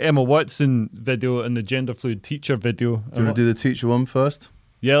the Emma Watson video and the gender fluid teacher video. Do you want to do the teacher one first?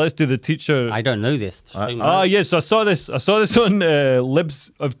 Yeah, let's do the teacher. I don't know this. Yes, I saw this on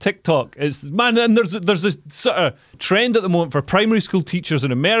Libs of TikTok. And there's this sort of trend at the moment for primary school teachers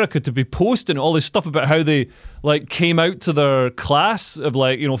in America to be posting all this stuff about how they like came out to their class of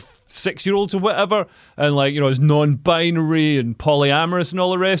 6-year-olds or whatever, and as non-binary and polyamorous and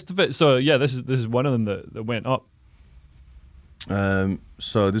all the rest of it. So yeah, this is one of them that went up.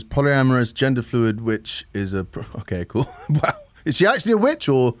 So this polyamorous gender fluid witch is okay, cool. Wow. Is she actually a witch,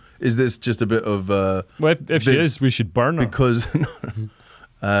 or is this just a bit of well, if she is, we should burn her. Because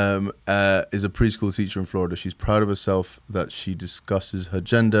is a preschool teacher in Florida. She's proud of herself that she discusses her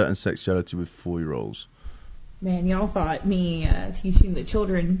gender and sexuality with 4-year-olds. Man, y'all thought me teaching the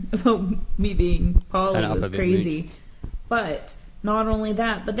children about me being poly was crazy. But not only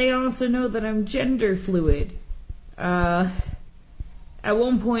that, but they also know that I'm gender fluid. At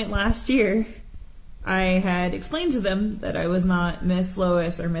one point last year, I had explained to them that I was not Miss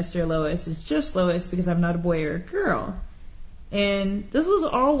Lois or Mr. Lois. It's just Lois because I'm not a boy or a girl. And this was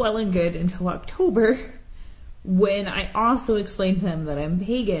all well and good until October, when I also explained to them that I'm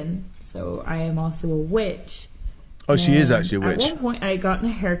pagan, so I am also a witch. Oh, she is actually a witch. At one point, I had gotten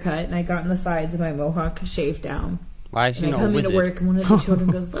a haircut, and I gotten the sides of my mohawk shaved down. Why is she not a wizard? I come into work, and one of the children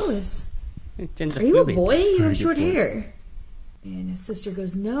goes, Lois, are you a boy? You have short hair. And his sister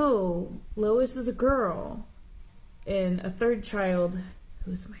goes, no, Lois is a girl. And a third child,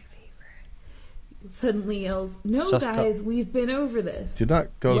 who's my favorite, suddenly yells, no, guys, we've been over this. Did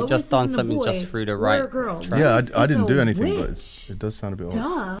that go? You've just done something just through the right track. Yeah, I didn't do anything, but it does sound a bit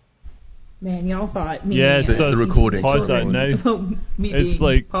odd. Man, y'all thought me. Yeah, it's the recording. Pause that now. Me it's being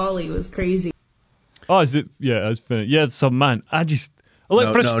like poly was crazy. Oh, is it? Yeah, it's finished. Yeah, it's some man.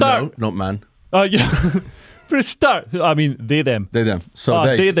 For a start. No, not man. Yeah. For a start, I mean, they, them. They, them. So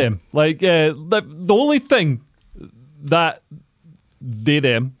they, them. Like, the only thing that they,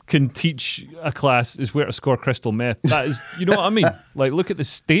 them can teach a class is where to score crystal meth. That is, you know what I mean? Like, look at the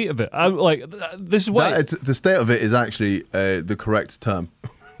state of it. This is why. The state of it is actually the correct term.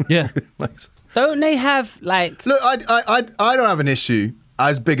 Yeah. Don't they have, like... Look, I don't have an issue,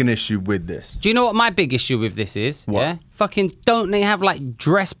 as big an issue with this. Do you know what my big issue with this is? What? Yeah? Fucking don't they have, like,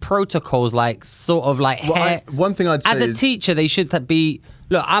 dress protocols, like, sort of, like, hair... One thing I'd say as a teacher, they should be...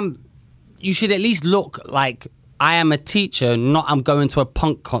 Look, you should at least look like I am a teacher, not I'm going to a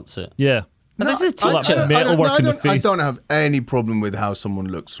punk concert. Yeah. This is a teacher. I don't have any problem with how someone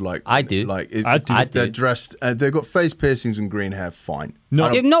looks like. I do. Like, if they're dressed, they've got face piercings and green hair, fine.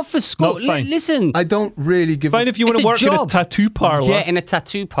 No, not for school. Listen. I don't really give fine if you want to work in a tattoo parlor. Yeah, in a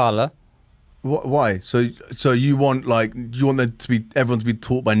tattoo parlor. Why? So you want everyone to be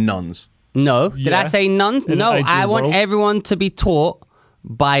taught by nuns? No. Did I say nuns? No, I want everyone to be taught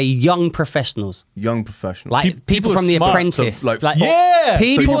by young professionals. Like people from The Apprentice. So,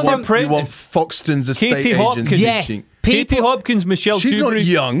 people from The Apprentice. You want Foxton's estate Katie Hopkins. Yes. Katie Hopkins, Michelle She's Kubrick. not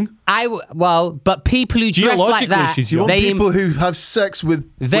young. But people who dress like that. You want people who have sex with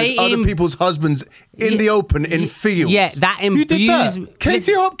other people's husbands in the open, in fields. Yeah, that imbues...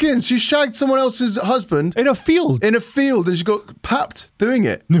 Katie Hopkins, she shagged someone else's husband. In a field. And she got papped doing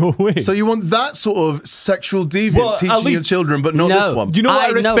it. No way. So you want that sort of sexual deviant teaching your children, but not this one. Do you know what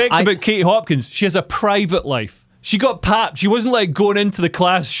I respect about Katie Hopkins? She has a private life. She got papped. She wasn't like going into the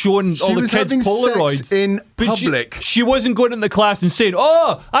class showing all the kids Polaroids sex in public. She wasn't going into the class and saying,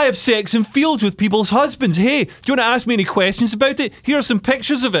 "Oh, I have sex in fields with people's husbands. Hey, do you want to ask me any questions about it? Here are some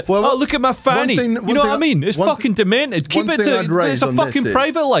pictures of it. Well, look at my fanny." You know what I mean? It's fucking demented. Keep it to it's a fucking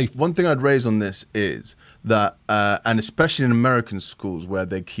private life. One thing I'd raise on this is that, and especially in American schools where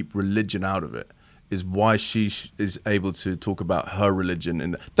they keep religion out of it, is why she is able to talk about her religion,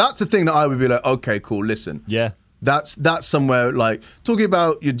 and that's the thing that I would be like, okay, cool, listen, yeah. That's somewhere like talking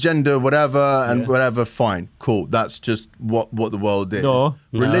about your gender, whatever, and whatever. Fine, cool. That's just what the world is.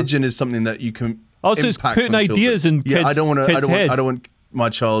 Religion is something that you can. Also, it's putting ideas in kids' I don't heads. want my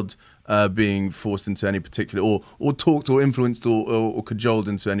child being forced into any particular or talked or influenced or cajoled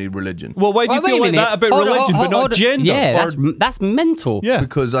into any religion. Well, why do you feel like that about religion, but not gender? Yeah, that's mental. Yeah,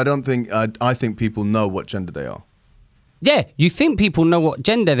 because I don't think I think people know what gender they are. Yeah, you think people know what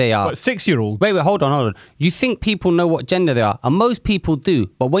gender they are. What, 6-year-old? Wait, hold on. You think people know what gender they are, and most people do.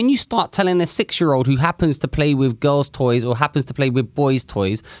 But when you start telling a 6-year-old who happens to play with girls' toys or happens to play with boys'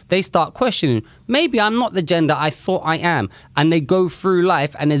 toys, they start questioning, maybe I'm not the gender I thought I am. And they go through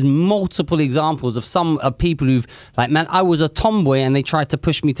life, and there's multiple examples of some people who've, like, man, I was a tomboy, and they tried to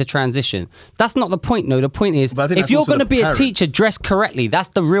push me to transition. That's not the point, no. The point is, if you're going to be a teacher, dress correctly. That's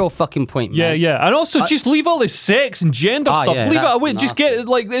the real fucking point, man. Yeah. And also, just leave all this sex and gender stuff. Leave it away. Just get it.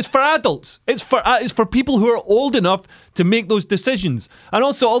 Like, it's for adults. It's for people who are old enough to make those decisions. And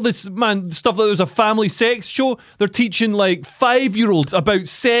also all this stuff that there's a family sex show. They're teaching like 5-year-olds about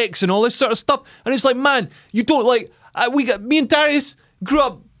sex and all this sort of stuff. And it's like, man, you don't like. Me and Darius grew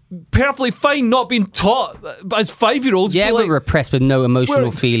up perfectly fine, not being taught as 5-year-olds. Yeah, we're repressed with no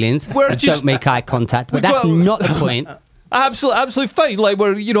emotional feelings. Don't make eye contact. But that's not the point. Absolutely fine. Like,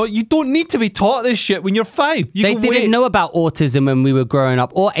 where you don't need to be taught this shit when you're 5. They didn't know about autism when we were growing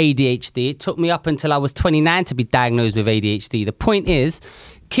up, or ADHD. It took me up until I was 29 to be diagnosed with ADHD. The point is,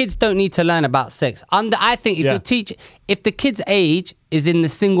 kids don't need to learn about sex. I think if the kid's age is in the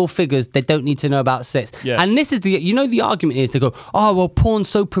single figures, they don't need to know about sex. Yeah. And this is the argument is they go, oh, well, porn's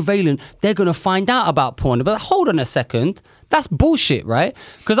so prevalent, they're going to find out about porn. But hold on a second. That's bullshit, right?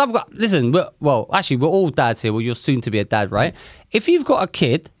 Because we're all dads here. Well, you're soon to be a dad, right? If you've got a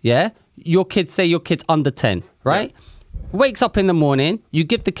kid, your kid's under 10, right? Yeah. Wakes up in the morning, you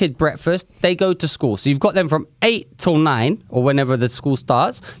give the kid breakfast, they go to school. So you've got them from 8 till 9, or whenever the school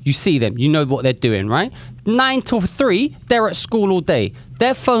starts. You see them, you know what they're doing, right? 9 till 3, they're at school all day.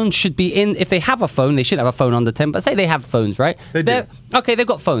 Their phone should be in, if they have a phone, they should have a phone under 10, but say they have phones, right? They do. Okay, they've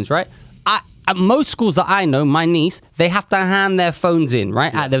got phones, right? At most schools that I know, my niece, they have to hand their phones in,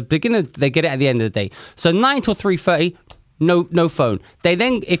 right? Yeah. At the beginning, they get it at the end of the day. So 9 till 3:30, no phone. They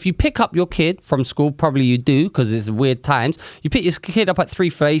then, if you pick up your kid from school, probably you do because it's weird times. You pick your kid up at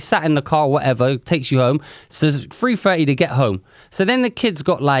 3:30, sat in the car, whatever, takes you home. So it's 3:30 to get home. So then the kid's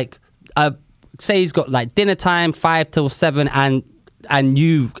got say he's got like dinner time, 5 till 7, and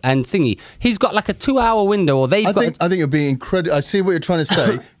thingy. He's got like a 2-hour window, or I think you're being incredible. I see what you're trying to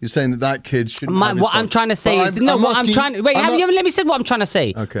say. You're saying that kid shouldn't. What I'm trying to say is let me say what I'm trying to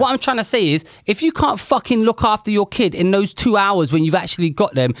say. Okay. What I'm trying to say is, if you can't fucking look after your kid in those 2 hours when you've actually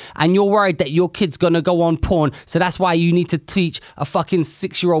got them, and you're worried that your kid's gonna go on porn, so that's why you need to teach a fucking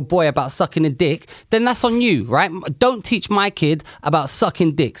 6-year-old boy about sucking a dick, then that's on you, right? Don't teach my kid about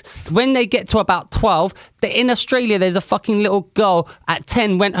sucking dicks. When they get to about 12, in Australia, there's a fucking little girl at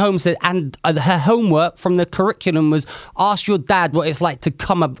 10 went home, said, and her homework from the curriculum was ask your dad what it's like to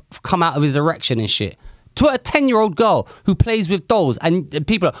come out of his erection and shit. To a 10-year-old girl who plays with dolls, and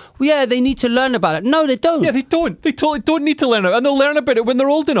people are, they need to learn about it. No, they don't. Yeah, they don't. They totally don't need to learn it, and they'll learn about it when they're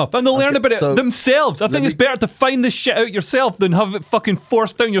old enough, and they'll learn about it themselves. I think it's better to find this shit out yourself than have it fucking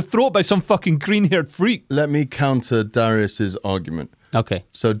forced down your throat by some fucking green-haired freak. Let me counter Darius's argument. Okay.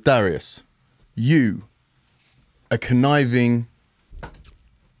 So Darius, you, a conniving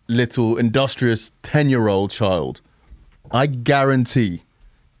little industrious 10-year-old child, I guarantee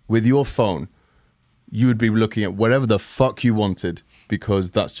with your phone you would be looking at whatever the fuck you wanted,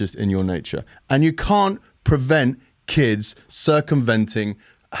 because that's just in your nature. And you can't prevent kids circumventing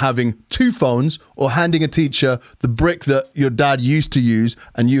having 2 phones or handing a teacher the brick that your dad used to use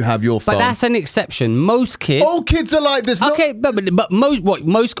and you have your phone. But that's an exception. Most kids... All kids are like this. Okay, but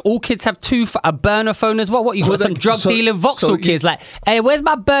all kids have a burner phone as well? What, you got some drug dealing Vauxhall kids like, hey, where's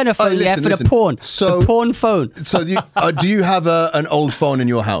my burner phone the porn? The porn phone. So do you have an old phone in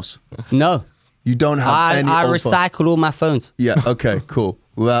your house? No. You don't have any old phone? I recycle all my phones. Yeah, okay, cool.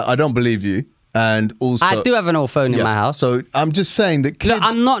 Well, I don't believe you. And also, I do have an old phone in my house. So I'm just saying that kids... Look,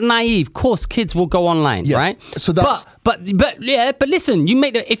 I'm not naive. Of course, kids will go online, right? So that's... But listen, you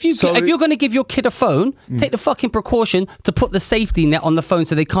make if you're going to give your kid a phone, take the fucking precaution to put the safety net on the phone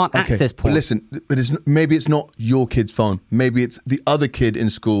so they can't access porn. But listen, maybe it's not your kid's phone. Maybe it's the other kid in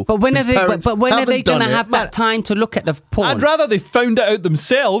school. But when are they going to have that time to look at the porn? I'd rather they found it out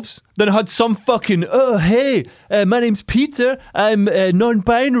themselves than had some fucking, my name's Peter, I'm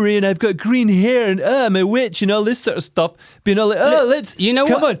non-binary and I've got green hair and I'm a witch and all this sort of stuff. Being all like,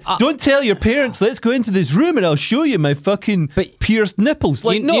 come on, don't tell your parents, let's go into this room and I'll show you my fucking pierced nipples.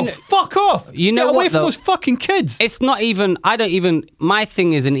 Like, fuck off. Get away from those fucking kids. It's not even, my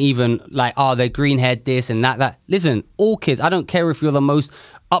thing isn't even like, they're green haired, this and that. Listen, all kids, I don't care if you're the most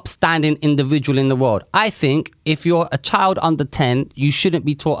upstanding individual in the world. I think if you're a child under 10, you shouldn't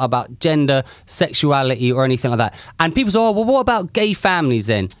be taught about gender, sexuality, or anything like that. And people say, what about gay families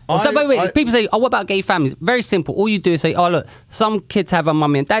then? People say, what about gay families? Very simple. All you do is say, look, some kids have a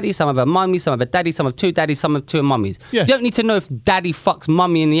mummy and daddy, some have a mummy, some have a daddy, some have 2 daddies, some have 2 mummies. Yeah. You don't need to know if daddy fucks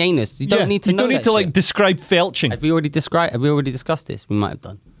mummy in the anus. You don't need to know. You don't need to like describe felching. Have we already discussed this? We might have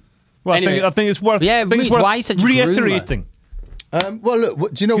done. Well, anyway, I think it's worth reiterating. Well,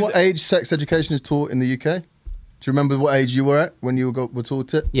 look, do you know what age sex education is taught in the UK? Do you remember what age you were at when you were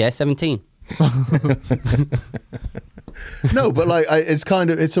taught it? Yeah, 17. No, but like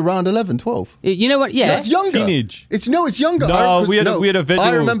it's around 11, 12. You know what? Yeah, no, it's younger. Teenage. It's younger. No, we had a video.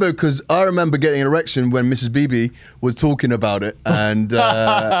 I remember getting an erection when Mrs. BB was talking about it, and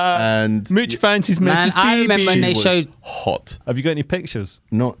and Mooch fancies Mrs. BB. I remember when they showed hot. Have you got any pictures?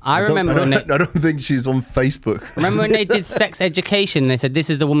 No, I don't think she's on Facebook. Remember when they did sex education? And they said this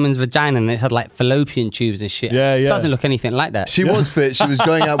is a woman's vagina, and it had like fallopian tubes and shit. Yeah. It doesn't look anything like that. She was fit. She was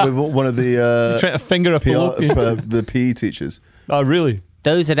going out with one of the trying to finger a fallopian. The PE teachers. Oh, really?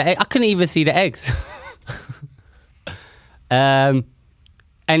 Those are the eggs. I couldn't even see the eggs.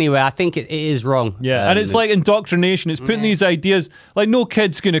 Anyway, I think it is wrong. Yeah, and it's like indoctrination. It's putting these ideas, like no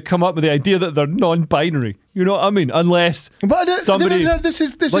kid's going to come up with the idea that they're non-binary. You know what I mean? Unless somebody... No, this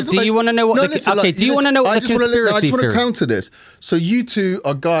is do you want to know what do you want to know what the conspiracy I just want to counter this. So you two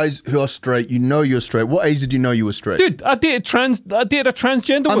are guys who are straight. You know you're straight. What age did you know you were straight? Dude, I dated a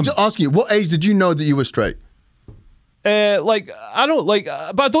transgender woman. I'm just asking you, what age did you know that you were straight? But I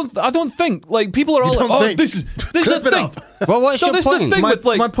don't think like people are all like, oh, this is the thing. Well, what's your point? My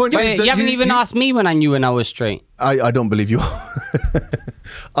point is that you haven't even asked me when I knew when I was straight. I don't believe you.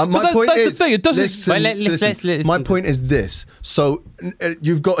 My point is, the thing. It doesn't. My point is this. So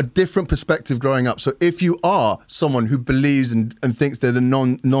you've got a different perspective growing up. So if you are someone who believes and thinks they're the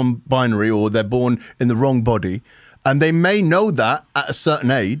non-binary or they're born in the wrong body, and they may know that at a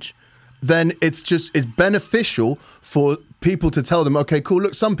certain age, then it's beneficial for people to tell them, okay, cool,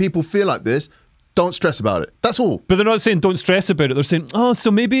 look, some people feel like this. Don't stress about it. That's all. But they're not saying don't stress about it. They're saying, oh,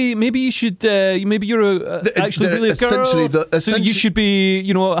 so maybe you should, maybe you're actually really a girl. So you should be,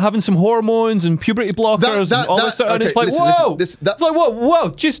 having some hormones and puberty blockers and all this sort of. And it's like, whoa. It's like, whoa.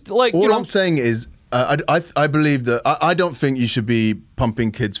 Just like, all I'm saying is, I believe that I don't think you should be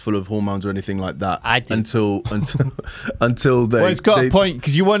pumping kids full of hormones or anything like that. I do. until they. Well, it's got a point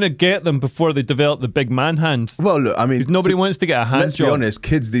because you want to get them before they develop the big man hands. Well, look, I mean, because nobody wants to get a hand Let's job. be honest,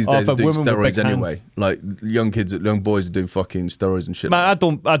 kids these days are doing steroids anyway. Hands. Like young boys are doing fucking steroids and shit. Man, I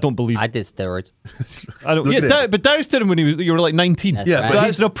don't believe. I did steroids. I don't. Yeah, but Darius did them when you were like 19. That's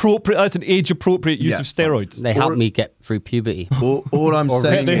right. So that's an age appropriate use of steroids. They helped me get through puberty. All I'm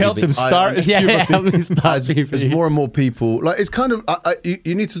saying, they helped him start his puberty. As more and more people, like, it's kind of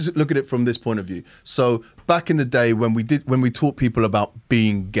you need to look at it from this point of view. So back in the day when we taught people about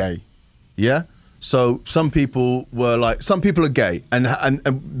being gay, yeah. So some people are gay, and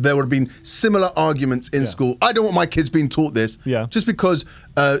there would have been similar arguments in school. I don't want my kids being taught this. Yeah. Just because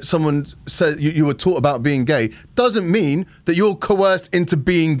someone said you were taught about being gay doesn't mean that you're coerced into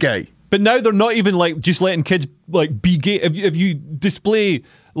being gay. But now they're not even like just letting kids like be gay. If you display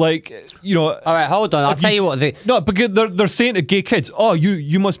like all right, hold on. I'll tell you what. Because they're saying to gay kids, oh,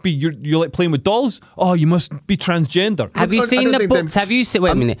 you must be you're like playing with dolls. Oh, you must be transgender. Have you seen the books? Have you seen?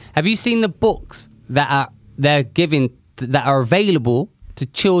 Wait a minute. Have you seen the books that they're giving that are available to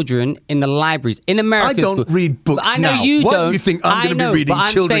children in the libraries in America? I don't read books. I know now. You Why don't. do you think I'm going to be reading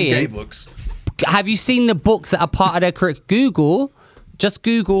children gay books? Have you seen the books that are part of their curriculum? Just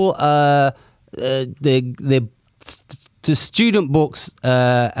Google the student books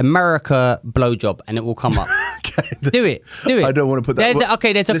America blowjob and it will come up. Okay, do it. I don't want to put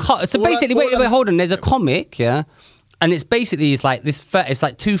that. So basically, wait, hold on. There's a comic, yeah, and it's like this. It's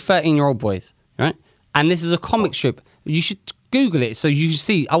like two 13-year-old boys, right? And this is a comic strip. You should Google it so you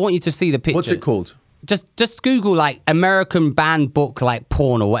see. I want you to see the picture. What's it called? Just Google like American banned book like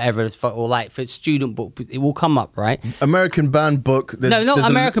porn or whatever it's for, or like for student book. It will come up, right? American banned book. Not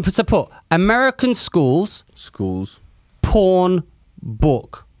American support. American schools porn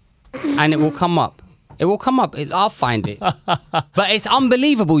book, and it will come up. It will come up. I'll find it. But it's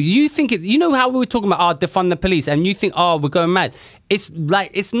unbelievable. You think it? You know how we were talking about defund the police, and you think, we're going mad. It's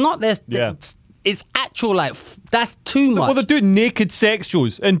like it's not this. Yeah. It's actual, like, that's too much. Well, they're doing naked sex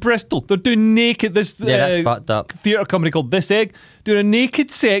shows in Bristol. They're doing naked, that's fucked up. Theatre company called This Egg, doing a naked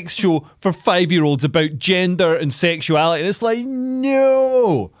sex show for 5-year-olds about gender and sexuality. And it's like,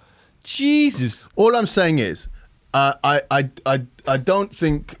 no. Jesus. All I'm saying is, I don't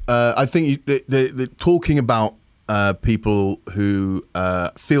think, I think the talking about people who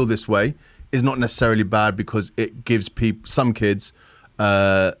feel this way is not necessarily bad because it gives some kids,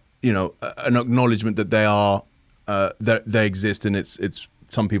 an acknowledgement that they are, they exist, and it's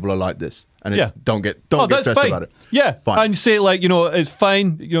some people are like this, and it's don't get stressed fine. about it. Yeah, fine. And say like it's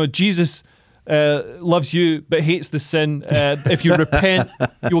fine. Jesus loves you but hates the sin. If you repent,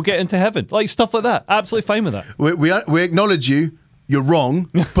 you will get into heaven. Like stuff like that. Absolutely fine with that. We acknowledge you. You're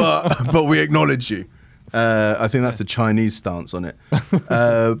wrong, but we acknowledge you. I think that's the Chinese stance on it.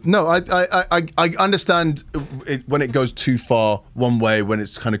 No, I understand it when it goes too far one way, when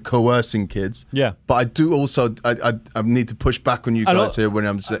it's kind of coercing kids. Yeah. But I do also, I need to push back on you guys here when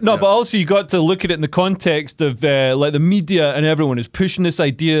I'm saying. No, but also you got to look at it in the context of like the media and everyone is pushing this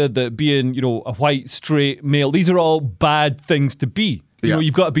idea that being, a white, straight male, these are all bad things to be.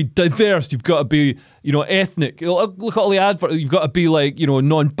 You've got to be diverse. You've got to be, ethnic. Look at all the adverts. You've got to be like,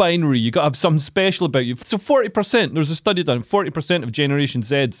 non-binary. You've got to have something special about you. So 40%, there's a study done, 40% of Generation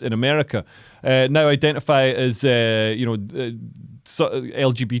Zs in America now identify as, LGBTQIA++.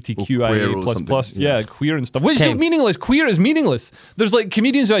 Plus. Yeah, queer and stuff. Which is meaningless. Queer is meaningless. There's like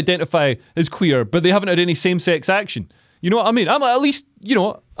comedians who identify as queer, but they haven't had any same-sex action. You know what I mean? I'm like, at least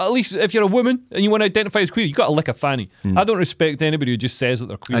if you're a woman and you want to identify as queer, you got to lick a fanny. I don't respect anybody who just says that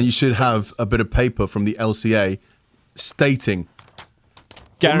they're queer. And you should have a bit of paper from the LCA stating.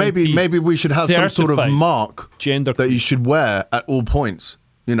 Or maybe we should have some sort of mark gender that you should wear at all points.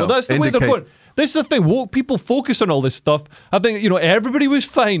 You know, well, that's the way they're going. This is the thing. Woke people focus on all this stuff. I think, everybody was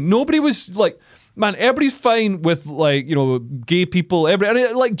fine. Nobody was like, man, everybody's fine with like, gay people.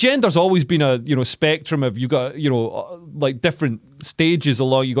 Like gender's always been a, spectrum of, you got, like different stages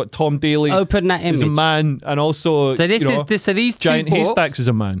along. You got Tom Daley. Open that image. As a man, and also, so these Giant two books, Haystacks as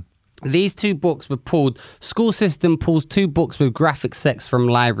a man. These 2 books were pulled. School system pulls 2 books with graphic sex from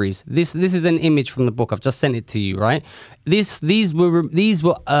libraries. This is an image from the book. I've just sent it to you, right? These were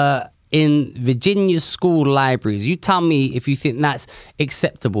in Virginia's school libraries. You tell me if you think that's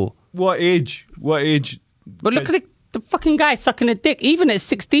acceptable. What age? But look at the fucking guy sucking a dick. Even at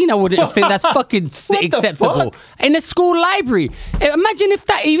 16, I wouldn't think that's fucking acceptable. In a school library. Imagine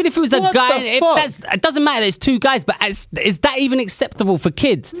even if it was a guy. It doesn't matter, there's 2 guys, but is that even acceptable for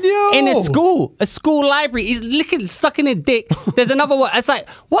kids? No. In a school library. He's sucking a dick. There's another one. It's like,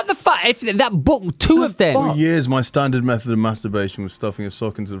 what the fuck? If that book, 2 of them. For years, my standard method of masturbation was stuffing a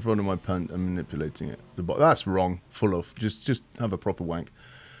sock into the front of my pant and manipulating it. That's wrong. Full of. Just have a proper wank.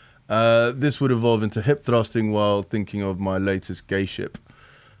 This would evolve into hip thrusting while thinking of my latest gay ship.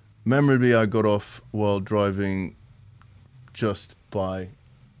 Memorably, I got off while driving just by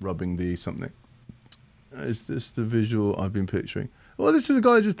rubbing the something. Is this the visual I've been picturing? Well, this is a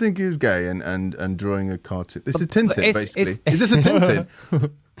guy just thinking he's gay and drawing a cartoon. This is Tintin, basically. Is this a Tintin?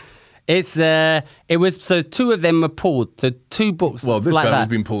 It was, so 2 of them were pulled. So 2 books. Well, this like guy that has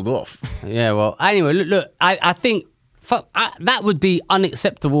been pulled off. Yeah, well, anyway, look, I think that would be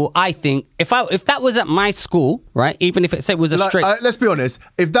unacceptable. I think if that was at my school, right? Even if it said it was a straight. Let's be honest.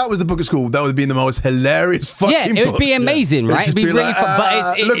 If that was the book of school, that would have been the most hilarious fucking book. Yeah, it would be amazing, right? It'd be really fun.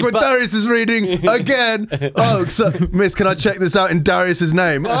 But look what Darius is reading again. Oh, so, Miss, can I check this out in Darius's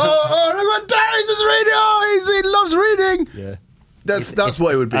name? Oh, look what Darius is reading. Oh, he loves reading. Yeah. That's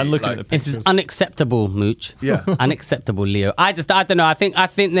what it would be. I'm looking at the pictures. This is unacceptable, Mooch. Yeah. Unacceptable, Leo. I don't know. I think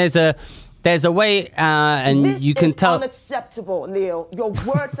there's a way, and this you can tell. Unacceptable, Leo. Your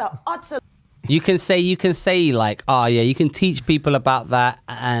words are utter. You can say like, oh yeah, you can teach people about that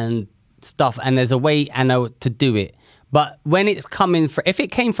and stuff, and there's a way I know to do it. But when it's coming if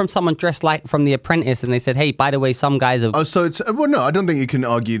it came from someone dressed like from The Apprentice, and they said, hey, by the way, some guys are. Oh, so it's no, I don't think you can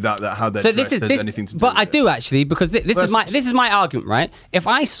argue that how they're dressed has anything to do. But I do actually, because this is my argument, right?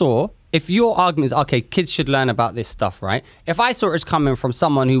 If your argument is, okay, kids should learn about this stuff, right? If I saw it as coming from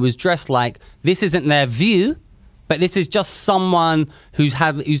someone who was dressed like, this isn't their view, but this is just someone who's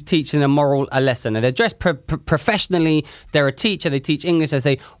teaching a lesson, and they're dressed professionally, they're a teacher, they teach English, they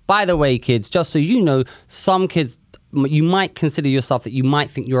say, by the way, kids, just so you know, some kids, you might consider yourself that you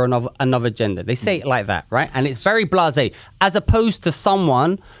might think you're another gender. They say it like that, right? And it's very blasé, as opposed to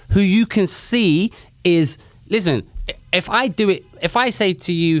someone who you can see is, listen, if I say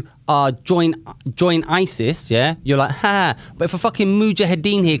to you, join ISIS, yeah, you're like, ha. But if a fucking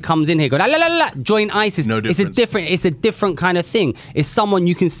mujahideen here comes in here going, la la la, join ISIS, no difference. It's a different kind of thing. It's someone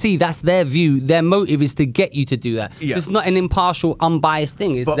you can see, that's their view, their motive is to get you to do that. Yeah. It's not an impartial, unbiased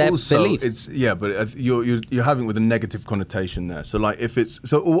thing. It's their beliefs. But you're having with a negative connotation there. So like, if it's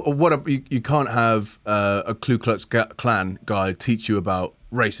you can't have a Ku Klux Klan guy teach you about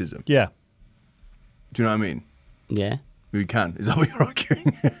racism. Yeah. Do you know what I mean? Yeah. We can. Is that what you're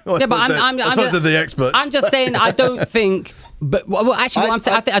arguing? Yeah, but I'm just the experts. I'm just saying I don't think. But actually, what I'm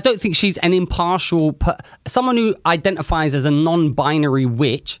saying, I don't think she's an impartial. Someone who identifies as a non-binary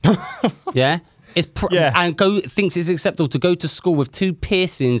witch. Yeah. Thinks it's acceptable to go to school with 2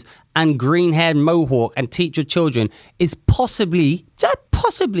 piercings and green-haired mohawk and teach your children is possibly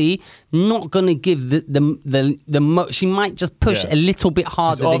not going to give she might just push a little bit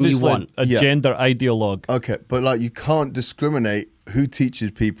harder than you want. A gender ideologue. Okay, but like, you can't discriminate who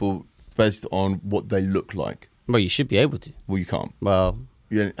teaches people based on what they look like. Well, you should be able to. Well, you can't. Well.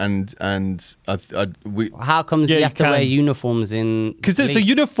 Yeah, how comes you have to wear uniforms in? Because it's a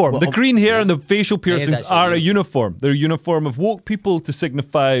uniform. The green hair and the facial piercings are a uniform. They're a uniform of woke people to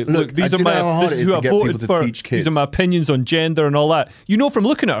signify. Look, this is who I voted for. These are my opinions on gender and all that. You know from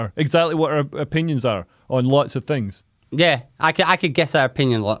looking at her exactly what her opinions are on lots of things. Yeah, I could guess her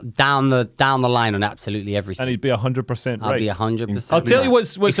opinion down the line on absolutely everything. And he'd be 100% right. I'd be 100%. I'll tell you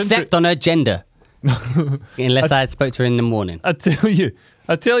what's except on her gender. Unless I had spoke to her in the morning. I tell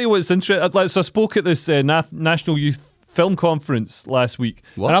you what's interesting. So I spoke at this National Youth film conference last week.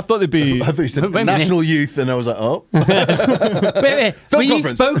 What? And I thought they'd be... I thought you said National Youth, and I was like, oh. wait. You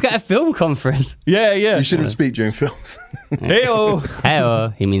spoke at a film conference? Yeah. You shouldn't speak during films. Hey-oh. Hey-oh.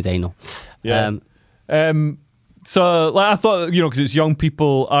 He means anal. Yeah. So like, I thought, because it's young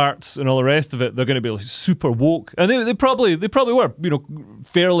people, arts, and all the rest of it, they're going to be like, super woke, and they probably were,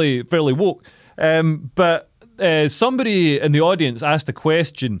 fairly woke. But somebody in the audience asked a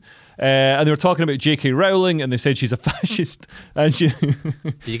question, and they were talking about J.K. Rowling, and they said she's a fascist. And she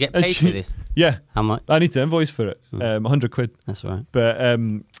did you get paid for this? Yeah. How much? I need to invoice for it. 100 quid. That's right. But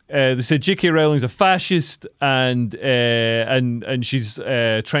they said J.K. Rowling's a fascist, and she's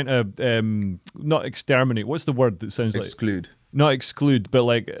trying to not exterminate. What's the word that sounds Exclude. Not exclude, but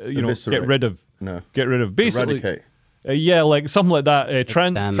like Eviscerate. get rid of. No. Get rid of. Basically, eradicate. Yeah, like something like that.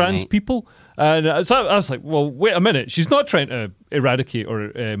 Trans people. And so I was like, well, wait a minute. She's not trying to eradicate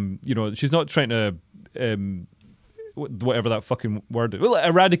or, she's not trying to, whatever that fucking word is. Well,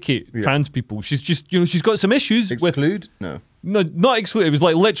 eradicate trans people. She's just, she's got some issues with... Exclude? No, not exclude. It was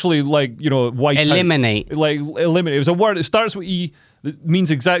like literally like, wipe eliminate. Out. Like eliminate. It was a word. It starts with E. It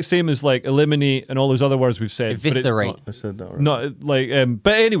means exact same as like eliminate and all those other words we've said. Eviscerate. I said that right. Not like,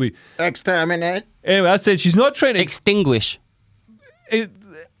 but anyway. Exterminate. Anyway, I said she's not trying to... Extinguish.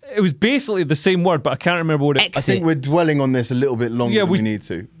 It was basically the same word, but I can't remember what it... Exit. I think we're dwelling on this a little bit longer than we need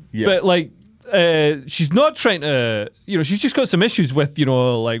to. Yeah. But like, she's not trying to, she's just got some issues with,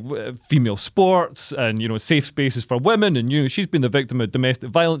 like female sports and, safe spaces for women. And, she's been the victim of domestic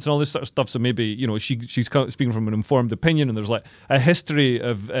violence and all this sort of stuff. So maybe, she's speaking from an informed opinion, and there's like a history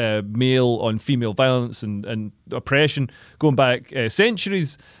of male on female violence and oppression going back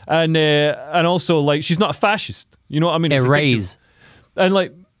centuries. And also like, she's not a fascist. You know what I mean? Erase. And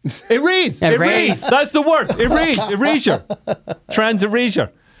like, erase. That's the word. Erasure. Trans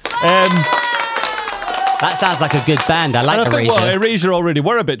erasure. That sounds like a good band. I like Erasure. Well, Erasure already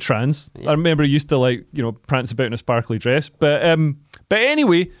were a bit trans. I remember he used to like, prance about in a sparkly dress. But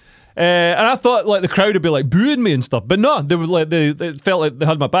anyway, and I thought like the crowd would be like booing me and stuff. But no, they were like they felt like they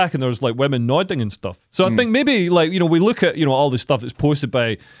had my back, and there was like women nodding and stuff. So I think maybe like we look at all the stuff that's posted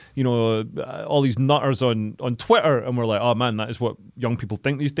by all these nutters on Twitter, and we're like, oh man, that is what young people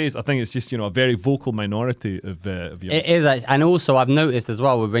think these days. I think it's just a very vocal minority of young. It is, and also I've noticed as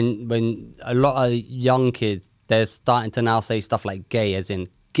well when a lot of young kids, they're starting to now say stuff like gay, as in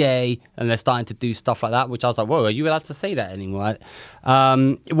gay, and they're starting to do stuff like that, which I was like, whoa, are you allowed to say that anymore?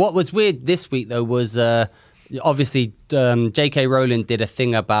 What was weird this week though was obviously J.K. Rowling did a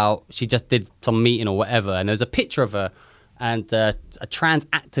thing about, she just did some meeting or whatever, and there's a picture of her, and a trans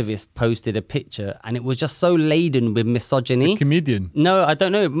activist posted a picture, and it was just so laden with misogyny. A comedian? No, I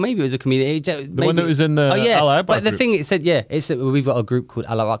don't know. Maybe it was a comedian. The one that was in the Allah Akbar But the group. thing it said, it said we've got a group called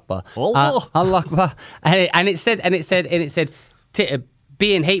Allah Akbar. Allah Akbar, and it said,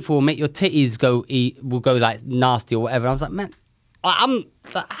 being hateful will make your titties will go like nasty or whatever. I was like, man,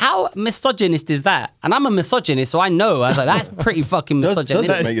 how misogynist is that? And I'm a misogynist, so I know. I was like, that's pretty fucking misogynistic.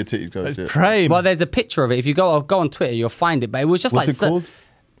 Doesn't make your titties go. It's prime. Well, there's a picture of it. If you go on Twitter, you'll find it. But it was just What's like...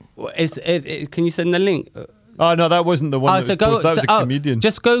 What's it called? Can you send the link? Oh, no, that wasn't the one that was a comedian.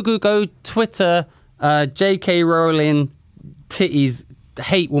 Just go Twitter, J.K. Rowling, titties,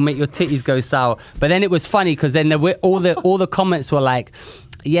 hate will make your titties go sour. But then it was funny because then all the comments were like,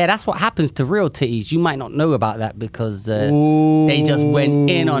 yeah, that's what happens to real titties. You might not know about that because they just went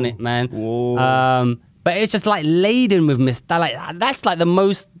in on it, man. But it's just like laden with that's like the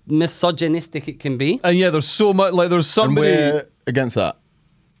most misogynistic it can be. And yeah, there's so much, like there's somebody... And we're against that.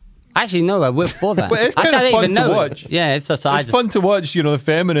 Actually, no, we're for that. But it's kind of fun to watch. Yeah, it's just... It's fun to watch, the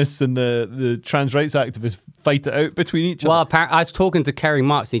feminists and the trans rights activists fight it out between each other. Well, I was talking to Kerry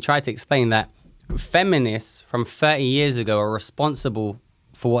Marks, and he tried to explain that feminists from 30 years ago are responsible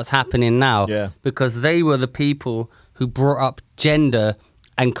for what's happening now, because they were the people who brought up gender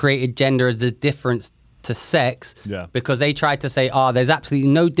and created gender as the difference to sex, because they tried to say, there's absolutely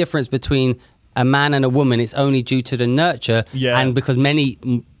no difference between a man and a woman, it's only due to the nurture, and because many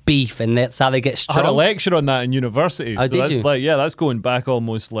beef, and that's how they get strong. I had a lecture on that in university. Oh, so did that's you? like, that's going back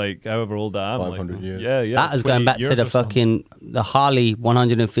almost like however old I am. 500 years. Yeah. That is going back to the Harley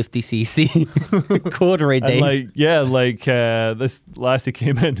 150cc corduroy days. And this lassie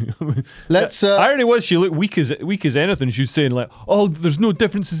came in. Let's. Irony was she looked weak as anything. She was saying like, "Oh, there's no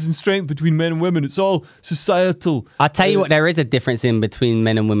differences in strength between men and women. It's all societal." I'll tell you what, there is a difference in between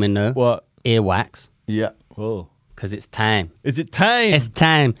men and women, though. What? Earwax. Yeah. Oh. Because it's time. Is it time? It's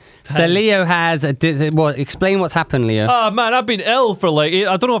time. So Leo has explain what's happened, Leo. Oh man, I've been ill for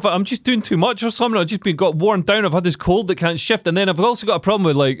I don't know if I'm just doing too much or something. I've just got worn down. I've had this cold that can't shift, and then I've also got a problem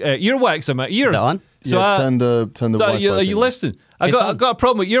with earwax in my ears. Is that on? So turn the Wi-Fi are you thing. listening? I got a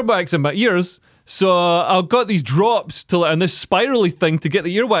problem with earwax in my ears. So I've got these drops and this spirally thing to get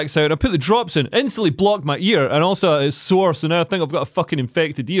the earwax out. I put the drops in, instantly blocked my ear, and also it's sore. So now I think I've got a fucking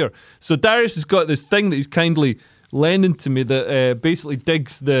infected ear. So Darius has got this thing that he's kindly lending to me that basically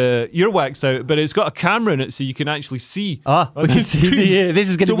digs the earwax out, but it's got a camera in it, so you can actually see. We can see the ear. This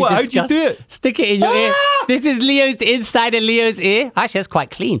is going to be how'd you do it? Stick it in your ear. This is Leo's inside of Leo's ear. Actually, that's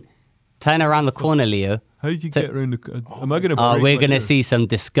quite clean. Turn around the corner, Leo. How did you get around the? Am I going to? We're going to see some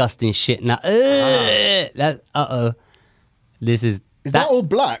disgusting shit now. This is. Is that all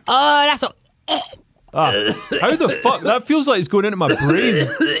black? Oh, that's all. How the fuck? That feels like it's going into my brain.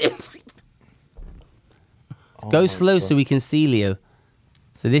 Go slow so we can see Leo.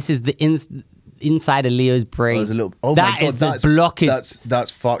 So this is the inside of Leo's brain. There's a little. Oh That my God, is the blockage. That's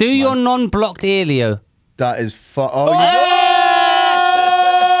fucked. Do your man. non-blocked ear, Leo. That is fucked. Oh,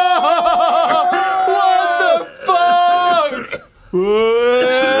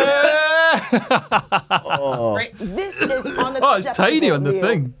 This is unacceptable. Oh, it's tiny on the Leo.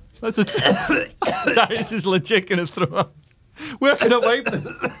 thing. That's a. Darius is legit going to throw up. Where can I wipe this?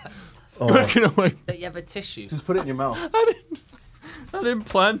 Where can I wipe? Don't you have a tissue? Just put it in your mouth. I didn't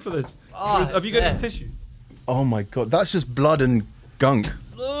plan for this. Have you got any tissue? Oh my God, that's just blood and gunk.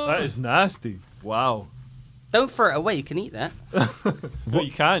 That is nasty. Wow. Don't throw it away. You can eat that. No,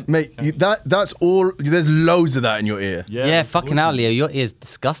 you can't. Mate, that's all. There's loads of that in your ear. Yeah, fucking hell, Leo. Your ear's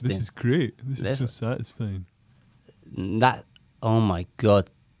disgusting. This is great. This is so This- satisfying. That. Oh my God.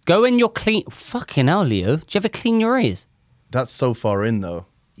 Go in your clean. Fucking hell, Leo. Do you ever clean your ears? That's so far in though.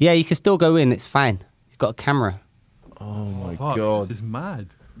 Yeah, you can still go in. It's fine. You've got a camera. Oh my Fuck, God. this is mad.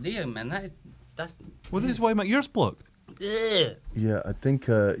 Leo, man, that's. Well, this is why my ear's blocked. Ugh. Yeah, I think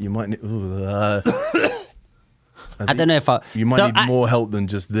you might need. I don't know if You might need more help than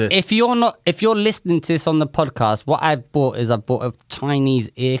just this. If you're listening to this on the podcast, what I've bought a Chinese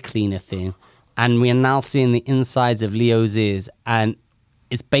ear cleaner thing, and we are now seeing the insides of Leo's ears, and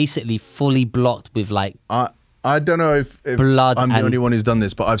it's basically fully blocked with like. I don't know if Blood I'm the and- only one who's done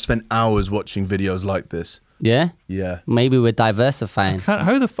this, but I've spent hours watching videos like this. Yeah. Yeah. Maybe we're diversifying.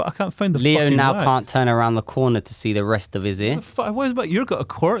 How the fuck? I can't find the Leo fucking now wax. can't turn around the corner to see the rest of his ear. Why is my ear got a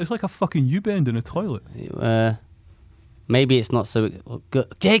cord? It's like a fucking U-bend in a toilet. Maybe it's not so good.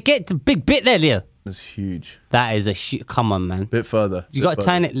 Get the big bit there, Leo. It's huge. That is a shoot. Come on, man. Bit further. You got to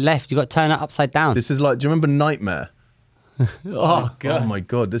turn it left. You got to turn it upside down. This is like, do you remember Nightmare? Oh Oh my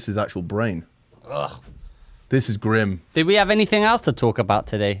God, this is actual brain. This is grim. Did we have anything else to talk about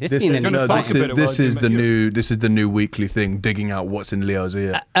today? This been is, an no, exciting- this is the new weekly thing, digging out what's in Leo's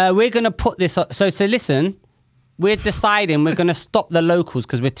ear. We're going to put this up. So listen, we're deciding we're going to stop the locals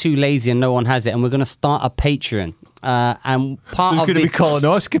because we're too lazy and no one has it. And we're going to start a Patreon. And part There's of going to be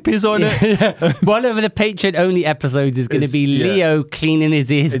colonoscopies on it. one of the Patreon only episodes is going to be yeah. Leo cleaning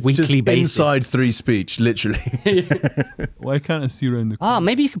his ears It's weekly just basis. inside three speech, literally. Why can't I see around the Oh,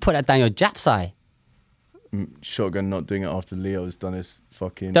 maybe you could put that down your Jap's eye. Shotgun not doing it after Leo's done his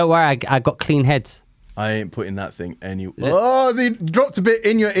fucking. Don't worry, I got clean heads. I ain't putting that thing anywhere. Oh, they dropped a bit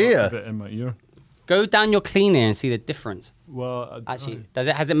in your a ear. bit in my ear? Go down your clean ear and see the difference. Well, Actually,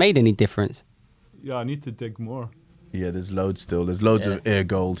 has it made any difference? yeah, I need to dig more. Yeah, there's loads still. There's loads of ear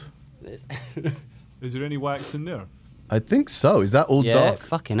gold. Is there any wax in there? I think so. Is that all Yeah, dark?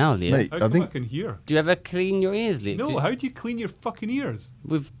 fucking hell, Leo. Mate, How I come I think can hear? Do you ever clean your ears, Leo? No, how do you clean your fucking ears?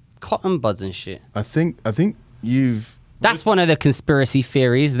 With cotton buds and shit. I think you've. That's one of the conspiracy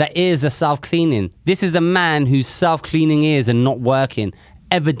theories. That ears are self-cleaning. This is a man whose self-cleaning ears are not working.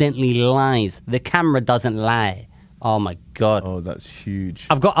 Evidently lies. The camera doesn't lie. Oh my God. Oh, that's huge.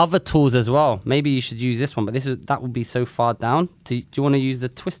 I've got other tools as well. Maybe you should use this one, but that would be so far down. Do you want to use the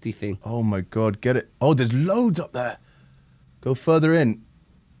twisty thing? Oh my God, get it. Oh, there's loads up there. Go further in.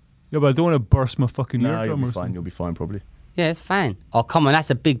 Yeah, but I don't want to burst my fucking No, you'll eardrum be or fine. something. You'll be fine, probably. Yeah, it's fine. Oh, come on. That's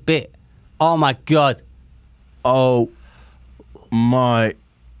a big bit. Oh my God. Oh my.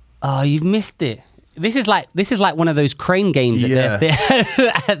 Oh, you've missed it. This is like one of those crane games Yeah.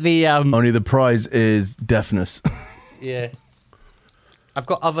 at the Only the prize is deafness. Yeah. I've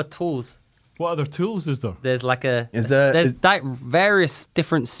got other tools. What other tools is there? There's like Is like various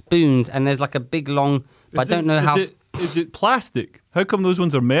different spoons, and there's like a big long. But I don't know how. Is it plastic? How come those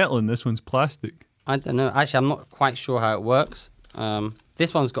ones are metal and this one's plastic? I don't know. Actually, I'm not quite sure how it works.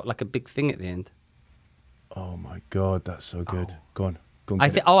 This one's got like a big thing at the end. Oh my God, that's so good. Go on. Go on, I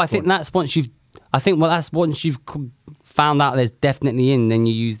get think. it. Oh, I Go think on. that's once you've. I think that's once you've found out there's definitely in. Then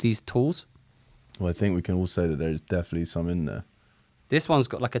you use these tools. Well, I think we can all say that there's definitely some in there. This one's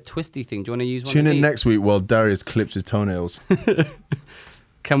got like a twisty thing. Do you want to use one? Tune of in these? next week while Darius clips his toenails.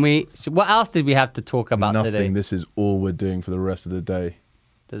 Can we? What else did we have to talk about Nothing. today? This is all we're doing for the rest of the day.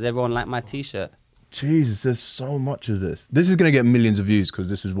 Does everyone like my T-shirt? Jesus, there's so much of this. This is going to get millions of views because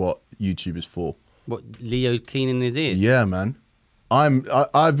this is what YouTube is for. What, Leo cleaning his ears? Yeah, man.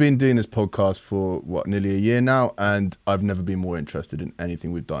 I've been doing this podcast for, nearly a year now, and I've never been more interested in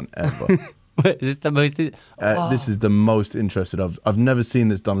anything we've done, ever. Is this the most... This is the most interested I've never seen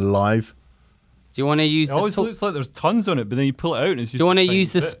this done live. Do you want to use it always looks like there's tons on it, but then you pull it out and it's just... Do you want to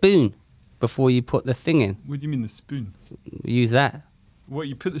use the spoon before you put the thing in? What do you mean the spoon? Use that. What,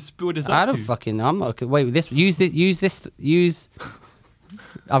 you put the spoon as I don't fucking know. I'm not... Wait, use...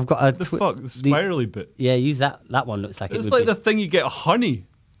 I've got a... The fuck? The spirally bit? Yeah, use that. That one looks like it's like the thing you get honey.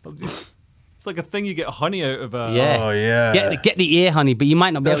 It's like a thing you get honey out of a... Yeah. Oh, yeah. Get the ear honey, but you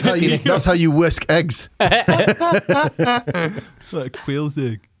might not be able to see it. That's how you whisk eggs. It's like a quail's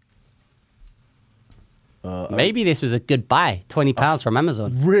egg. Maybe this was a good buy. £20 from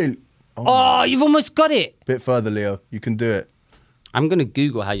Amazon. Really? Oh, you've almost got it. Bit further, Leo. You can do it. I'm going to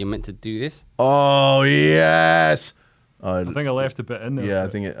Google how you're meant to do this. Oh, yes. I think I left a bit in there. Yeah, I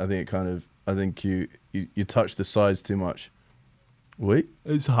think you touched the sides too much. Wait.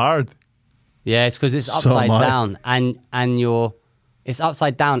 It's hard. Yeah, it's because it's upside down and it's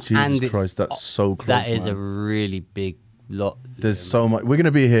upside down. Jesus and Christ, that's so close. That is man. a really big lot. There's so much. We're going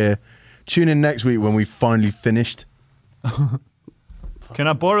to be here. Tune in next week when we finally finished. Can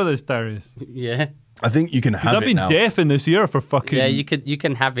I borrow this, Darius? Yeah. I think you can have it I've been now. deaf in this year for fucking... Yeah, you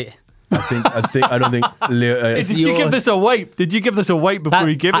can have it. I don't think Leo... Did you give this a wipe? Did you give this a wipe before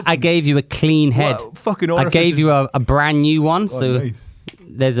you gave it? I gave you a clean head. What fucking I gave you a brand new one, so nice.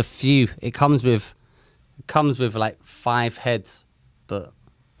 There's a few. It comes with like 5 heads, but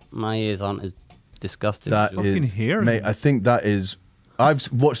my ears aren't as disgusting. That fucking is, hair. mate, I think that is...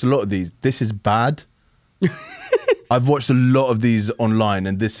 I've watched a lot of these. This is bad. I've watched a lot of these online,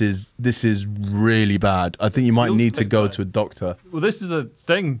 and this is really bad. I think you might need to go to a doctor. Well, this is a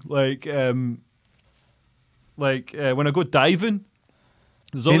thing. Like when I go diving,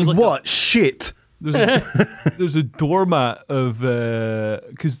 there's always In what? Shit. There's a doormat of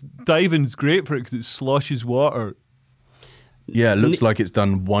because diving's great for it because it sloshes water. Yeah, it looks like it's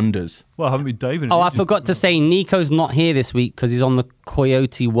done wonders. Well, I haven't been diving. Oh, I forgot to say, Nico's not here this week because he's on the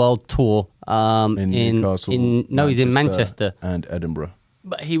Coyote World Tour. In Newcastle. He's in Manchester and Edinburgh.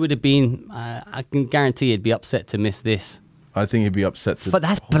 But he would have been. I can guarantee he'd be upset to miss this. I think he'd be upset. But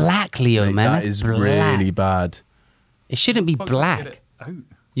that's black, Leo, mate, man. That is really bad. It shouldn't be black.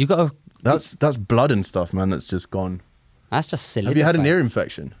 You got to. That's blood and stuff, man. That's just gone. That's just silly. Have you had an ear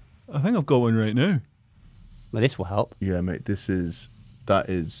infection? I think I've got one right now. Well, this will help. Yeah, mate. That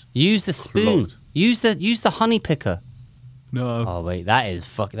is. Use the spoon. Clogged. Use the honey picker. No. Oh wait, that is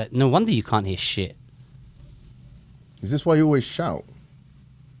fuck. No wonder you can't hear shit. Is this why you always shout?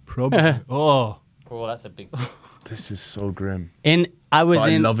 Probably. Oh, that's a big. This is so grim. I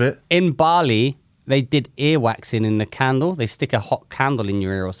love it. In Bali, they did earwaxing in the candle. They stick a hot candle in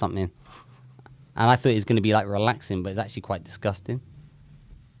your ear or something. And I thought it was going to be like relaxing, but it's actually quite disgusting.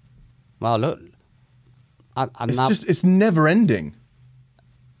 Well, look. It's never ending.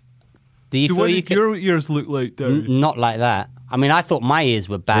 Do you so feel what your ears look like, Darren? Not like that. I mean, I thought my ears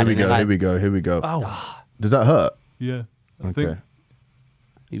were bad. Here we go. Ow. Does that hurt? Yeah. I Okay.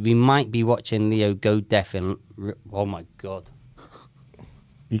 think we might be watching Leo go deaf in... Oh, my God.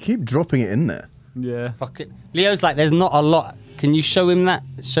 You keep dropping it in there. Yeah. Fuck it. Leo's like, there's not a lot. Can you show him that?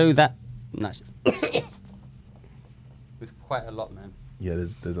 Show that. No. There's quite a lot, man. Yeah,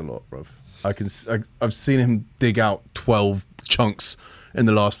 there's a lot, bruv. I've seen him dig out 12 chunks in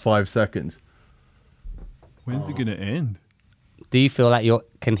the last 5 seconds. When's it gonna end? Do you feel like you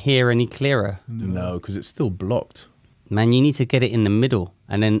can hear any clearer? No, because it's still blocked. Man, you need to get it in the middle,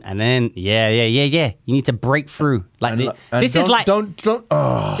 and then yeah. You need to break through. Like this is like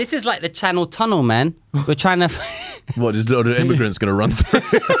this is like the Channel Tunnel, man. We're trying to. What? There's a lot of immigrants gonna run through.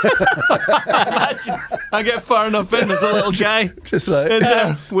 I get far enough in. There's a little guy just like in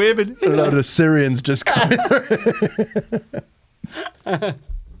there waving. A load of Syrians just coming through.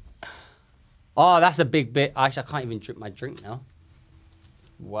 Oh, that's a big bit. Actually, I can't even drink my drink now.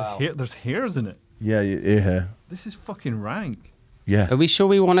 Wow. There's hairs in it. Yeah, your ear hair. This is fucking rank. Yeah. Are we sure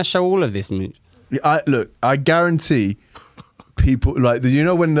we want to show all of this, Mooch? Look, I guarantee people like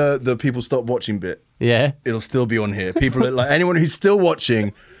when the people stop watching bit. Yeah. It'll still be on here. People like anyone who's still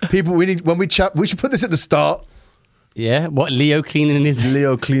watching. People, when we chat, we should put this at the start. Yeah. What? Leo cleaning his.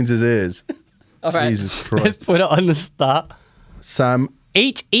 Leo cleans his ears. All right. Jesus Christ. Let's put it on the start. Sam.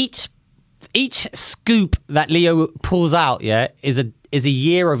 Each each scoop that Leo pulls out, is a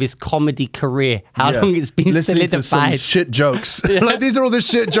year of his comedy career. How long it's been listening solidified. to some shit jokes. Like these are all the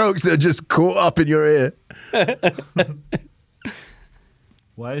shit jokes that are just caught up in your ear.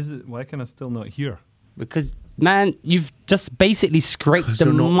 Why can I still not hear? Because, man, you've just basically scraped the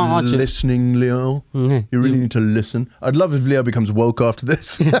margin. Not listening, Leo. You really need to listen. I'd love if Leo becomes woke after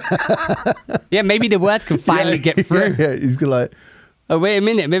this. Yeah, maybe the words can finally get through. Yeah, he's like, oh, wait a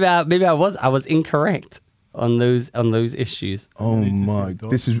minute. Maybe I was incorrect on those issues. oh my,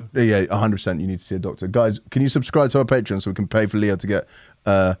 this is 100%. You need to see a doctor, guys. Can you subscribe to our Patreon so we can pay for Leo to get?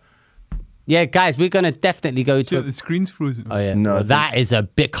 Yeah, guys, we're gonna definitely go to. The screen's frozen. Oh yeah, no, that is a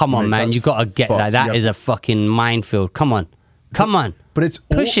bit. Come on, man, you gotta get that. That is a fucking minefield. Come on. But it's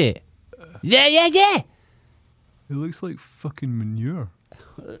push it. Yeah. It looks like fucking manure.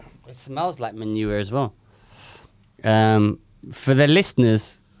 It smells like manure as well. For the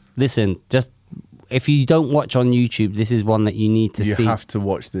listeners, listen. Just if you don't watch on YouTube, this is one that you need to see. You have to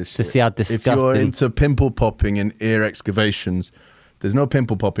watch this to see how disgusting. If you're into pimple popping and ear excavations, there's no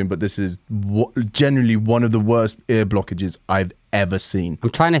pimple popping, but this is generally one of the worst ear blockages I've ever seen.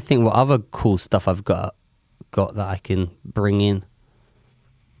 I'm trying to think what other cool stuff I've got that I can bring in.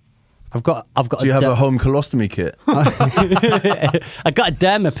 I've got. Do you have a home colostomy kit? I got a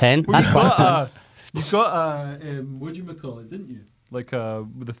Dermapen. Well, you got a what do you call it? Didn't you? Like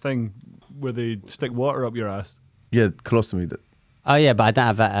with the thing where they stick water up your ass. Yeah, colostomy. Oh yeah, but I don't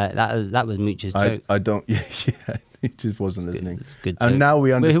have that. That was Mooch's joke. I don't. Yeah. He just wasn't listening. It's a good and joke. now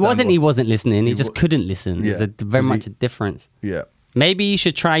we understand. He wasn't listening. He just couldn't listen. Yeah. There's very much a difference. Yeah. Maybe you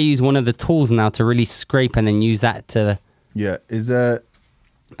should try use one of the tools now to really scrape and then use that to. Yeah. Is there?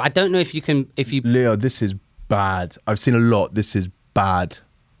 I don't know if you can. If you Leo, this is bad. I've seen a lot. This is bad.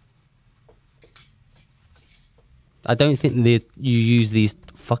 I don't think you use these.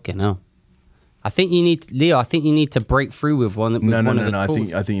 Fucking hell. I think you need Leo. I think you need to break through with one. With one of the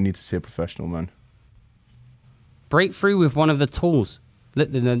tools. I think you need to see a professional, man. Break through with one of the tools. The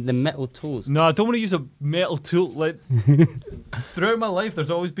metal tools. No, I don't want to use a metal tool. Like throughout my life, there's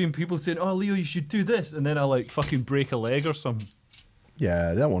always been people saying, "Oh, Leo, you should do this," and then I like fucking break a leg or something.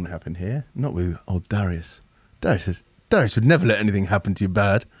 Yeah, that won't happen here. Not with old Darius. Darius would never let anything happen to you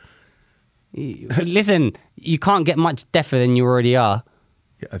bad. Listen, you can't get much deafer than you already are.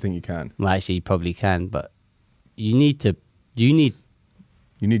 Yeah, I think you can. Well, actually, you probably can, but you need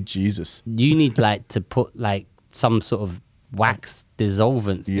Jesus. You need like to put like some sort of wax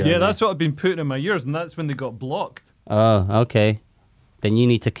dissolvent. Yeah, that's what I've been putting in my ears, and that's when they got blocked. Oh, okay. Then you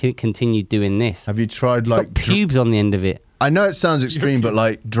need to continue doing this. Have you tried like got pubes on the end of it? I know it sounds extreme, but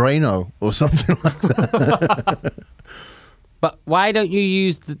like Drano or something like that. But why don't you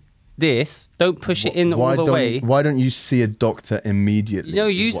use this? Don't push it in all the way. Why don't you see a doctor immediately? No,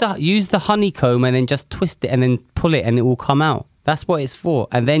 use the honeycomb and then just twist it and then pull it and it will come out. That's what it's for.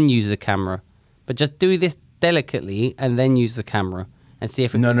 And then use the camera. But just do this delicately and then use the camera and see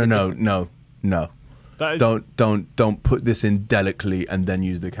if it No. That is... Don't put this in delicately and then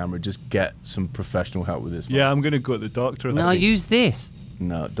use the camera. Just get some professional help with this. Yeah, I'm gonna go to the doctor. No, use this.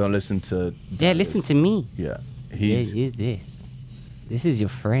 No, don't listen to. Yeah, listen to me. Yeah, use this. This is your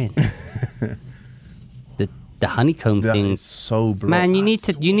friend. the honeycomb thing. Is so blocked. Man, you need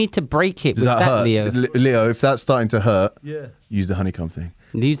to break it with that hurt? Leo. Leo, if that's starting to hurt, use the honeycomb thing.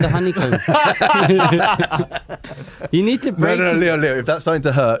 Use the honeycomb. You need to break. No, Leo. If that's starting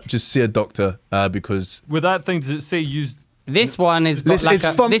to hurt, just see a doctor because with that thing, does it say use? This one is got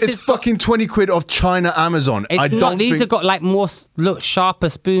it's fucking 20 quid off China Amazon. These have got like more sharper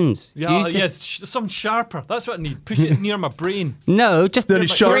spoons. Yeah, some sharper. That's what I need. Push it near my brain. No, just the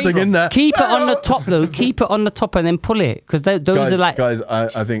sharp thing in there. Keep it on the top though. Keep it on the top and then pull it because those are like. Guys,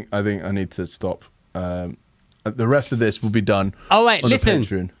 I think I need to stop. The rest of this will be done. Oh wait,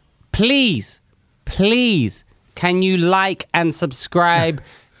 listen. Please, can you like and subscribe?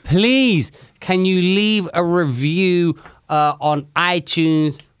 Please, can you leave a review on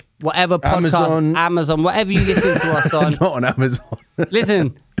iTunes, whatever podcast, Amazon, whatever you listen to us on. Not on Amazon.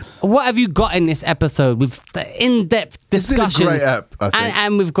 Listen, what have you got in this episode with the in-depth discussions? It's been a great app, I think.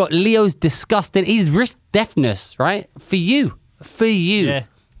 And we've got Leo's disgusting. He's risk deafness, right? For you. Yeah.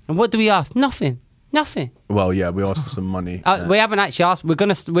 And what do we ask? Nothing. Well, yeah, we asked for some money. We haven't actually asked.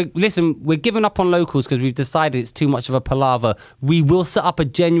 Listen, we're giving up on locals because we've decided it's too much of a palaver. We will set up a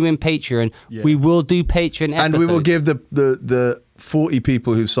genuine Patreon. Yeah. We will do Patreon episodes. And we will give the 40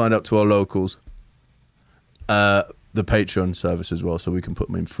 people who've signed up to our locals the Patreon service as well, so we can put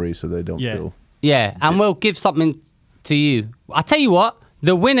them in free so they don't feel... Yeah, and we'll give something to you. I'll tell you what,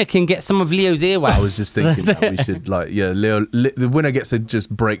 The winner can get some of Leo's earwax. I was just thinking that we should Leo. The winner gets to just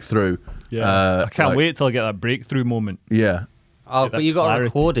break through. Yeah, I can't wait till I get that breakthrough moment. Yeah. Oh, but you got to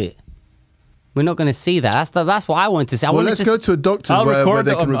record it. We're not going to see that. That's what I wanted to see. Let's go to a doctor where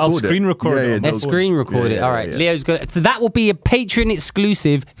they can record it. I'll screen record it. Let's screen record it. All right. Leo's got. So that will be a Patreon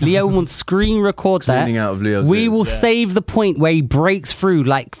exclusive. Leo wants screen record that. Cleaning out of Leo's we ears. will save the point where he breaks through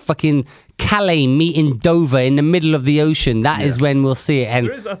like fucking Calais meeting Dover in the middle of the ocean. That is when we'll see it. And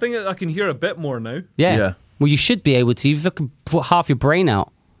I think I can hear a bit more now. Yeah. Well, you should be able to. You've put half your brain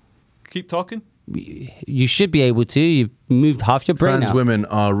out. Keep talking. You should be able to. You've moved half your brain out. Trans women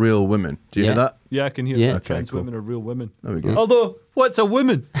are real women. Do you hear that? Yeah, I can hear that. Okay, Trans women are real women. There we go. Although, what's a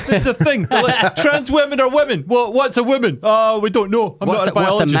woman? That's the thing. Trans women are women. What's a woman? We don't know. I'm not a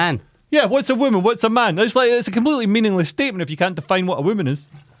biologist. What's a man? Yeah, what's a woman? What's a man? It's a completely meaningless statement if you can't define what a woman is.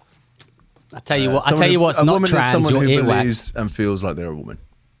 I tell you what. I tell you what's not woman trans. Is someone your who earwax. believes and feels like they're a woman.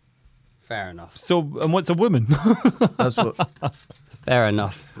 Fair enough. So, and what's a woman? That's what. Fair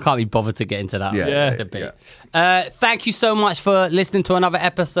enough. Can't be bothered to get into that debate. Yeah. Thank you so much for listening to another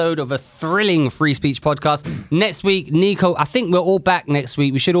episode of a thrilling free speech podcast. Next week, Nico, I think we're all back next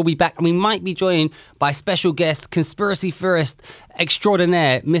week. We should all be back. And we might be joined by special guest, conspiracy theorist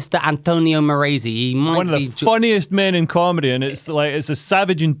extraordinaire, Mr. Antonio Moresi. He might one of the funniest men in comedy. And it's a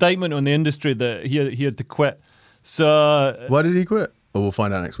savage indictment on the industry that he had to quit. So why did he quit? Well, we'll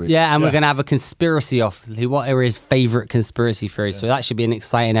find out next week. Yeah, and we're going to have a conspiracy off. What are his favourite conspiracy theories? So that should be an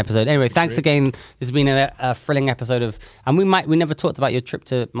exciting episode. Anyway, thanks again. This has been a thrilling episode of... And we never talked about your trip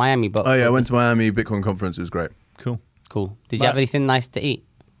to Miami, but... Oh, yeah, I went to Miami Bitcoin conference. It was great. Cool. Did you have anything nice to eat?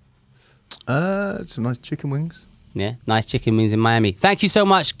 Some nice chicken wings. Yeah, nice chicken wings in Miami. Thank you so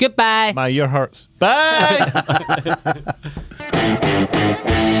much. Goodbye. My ear hurts. Bye.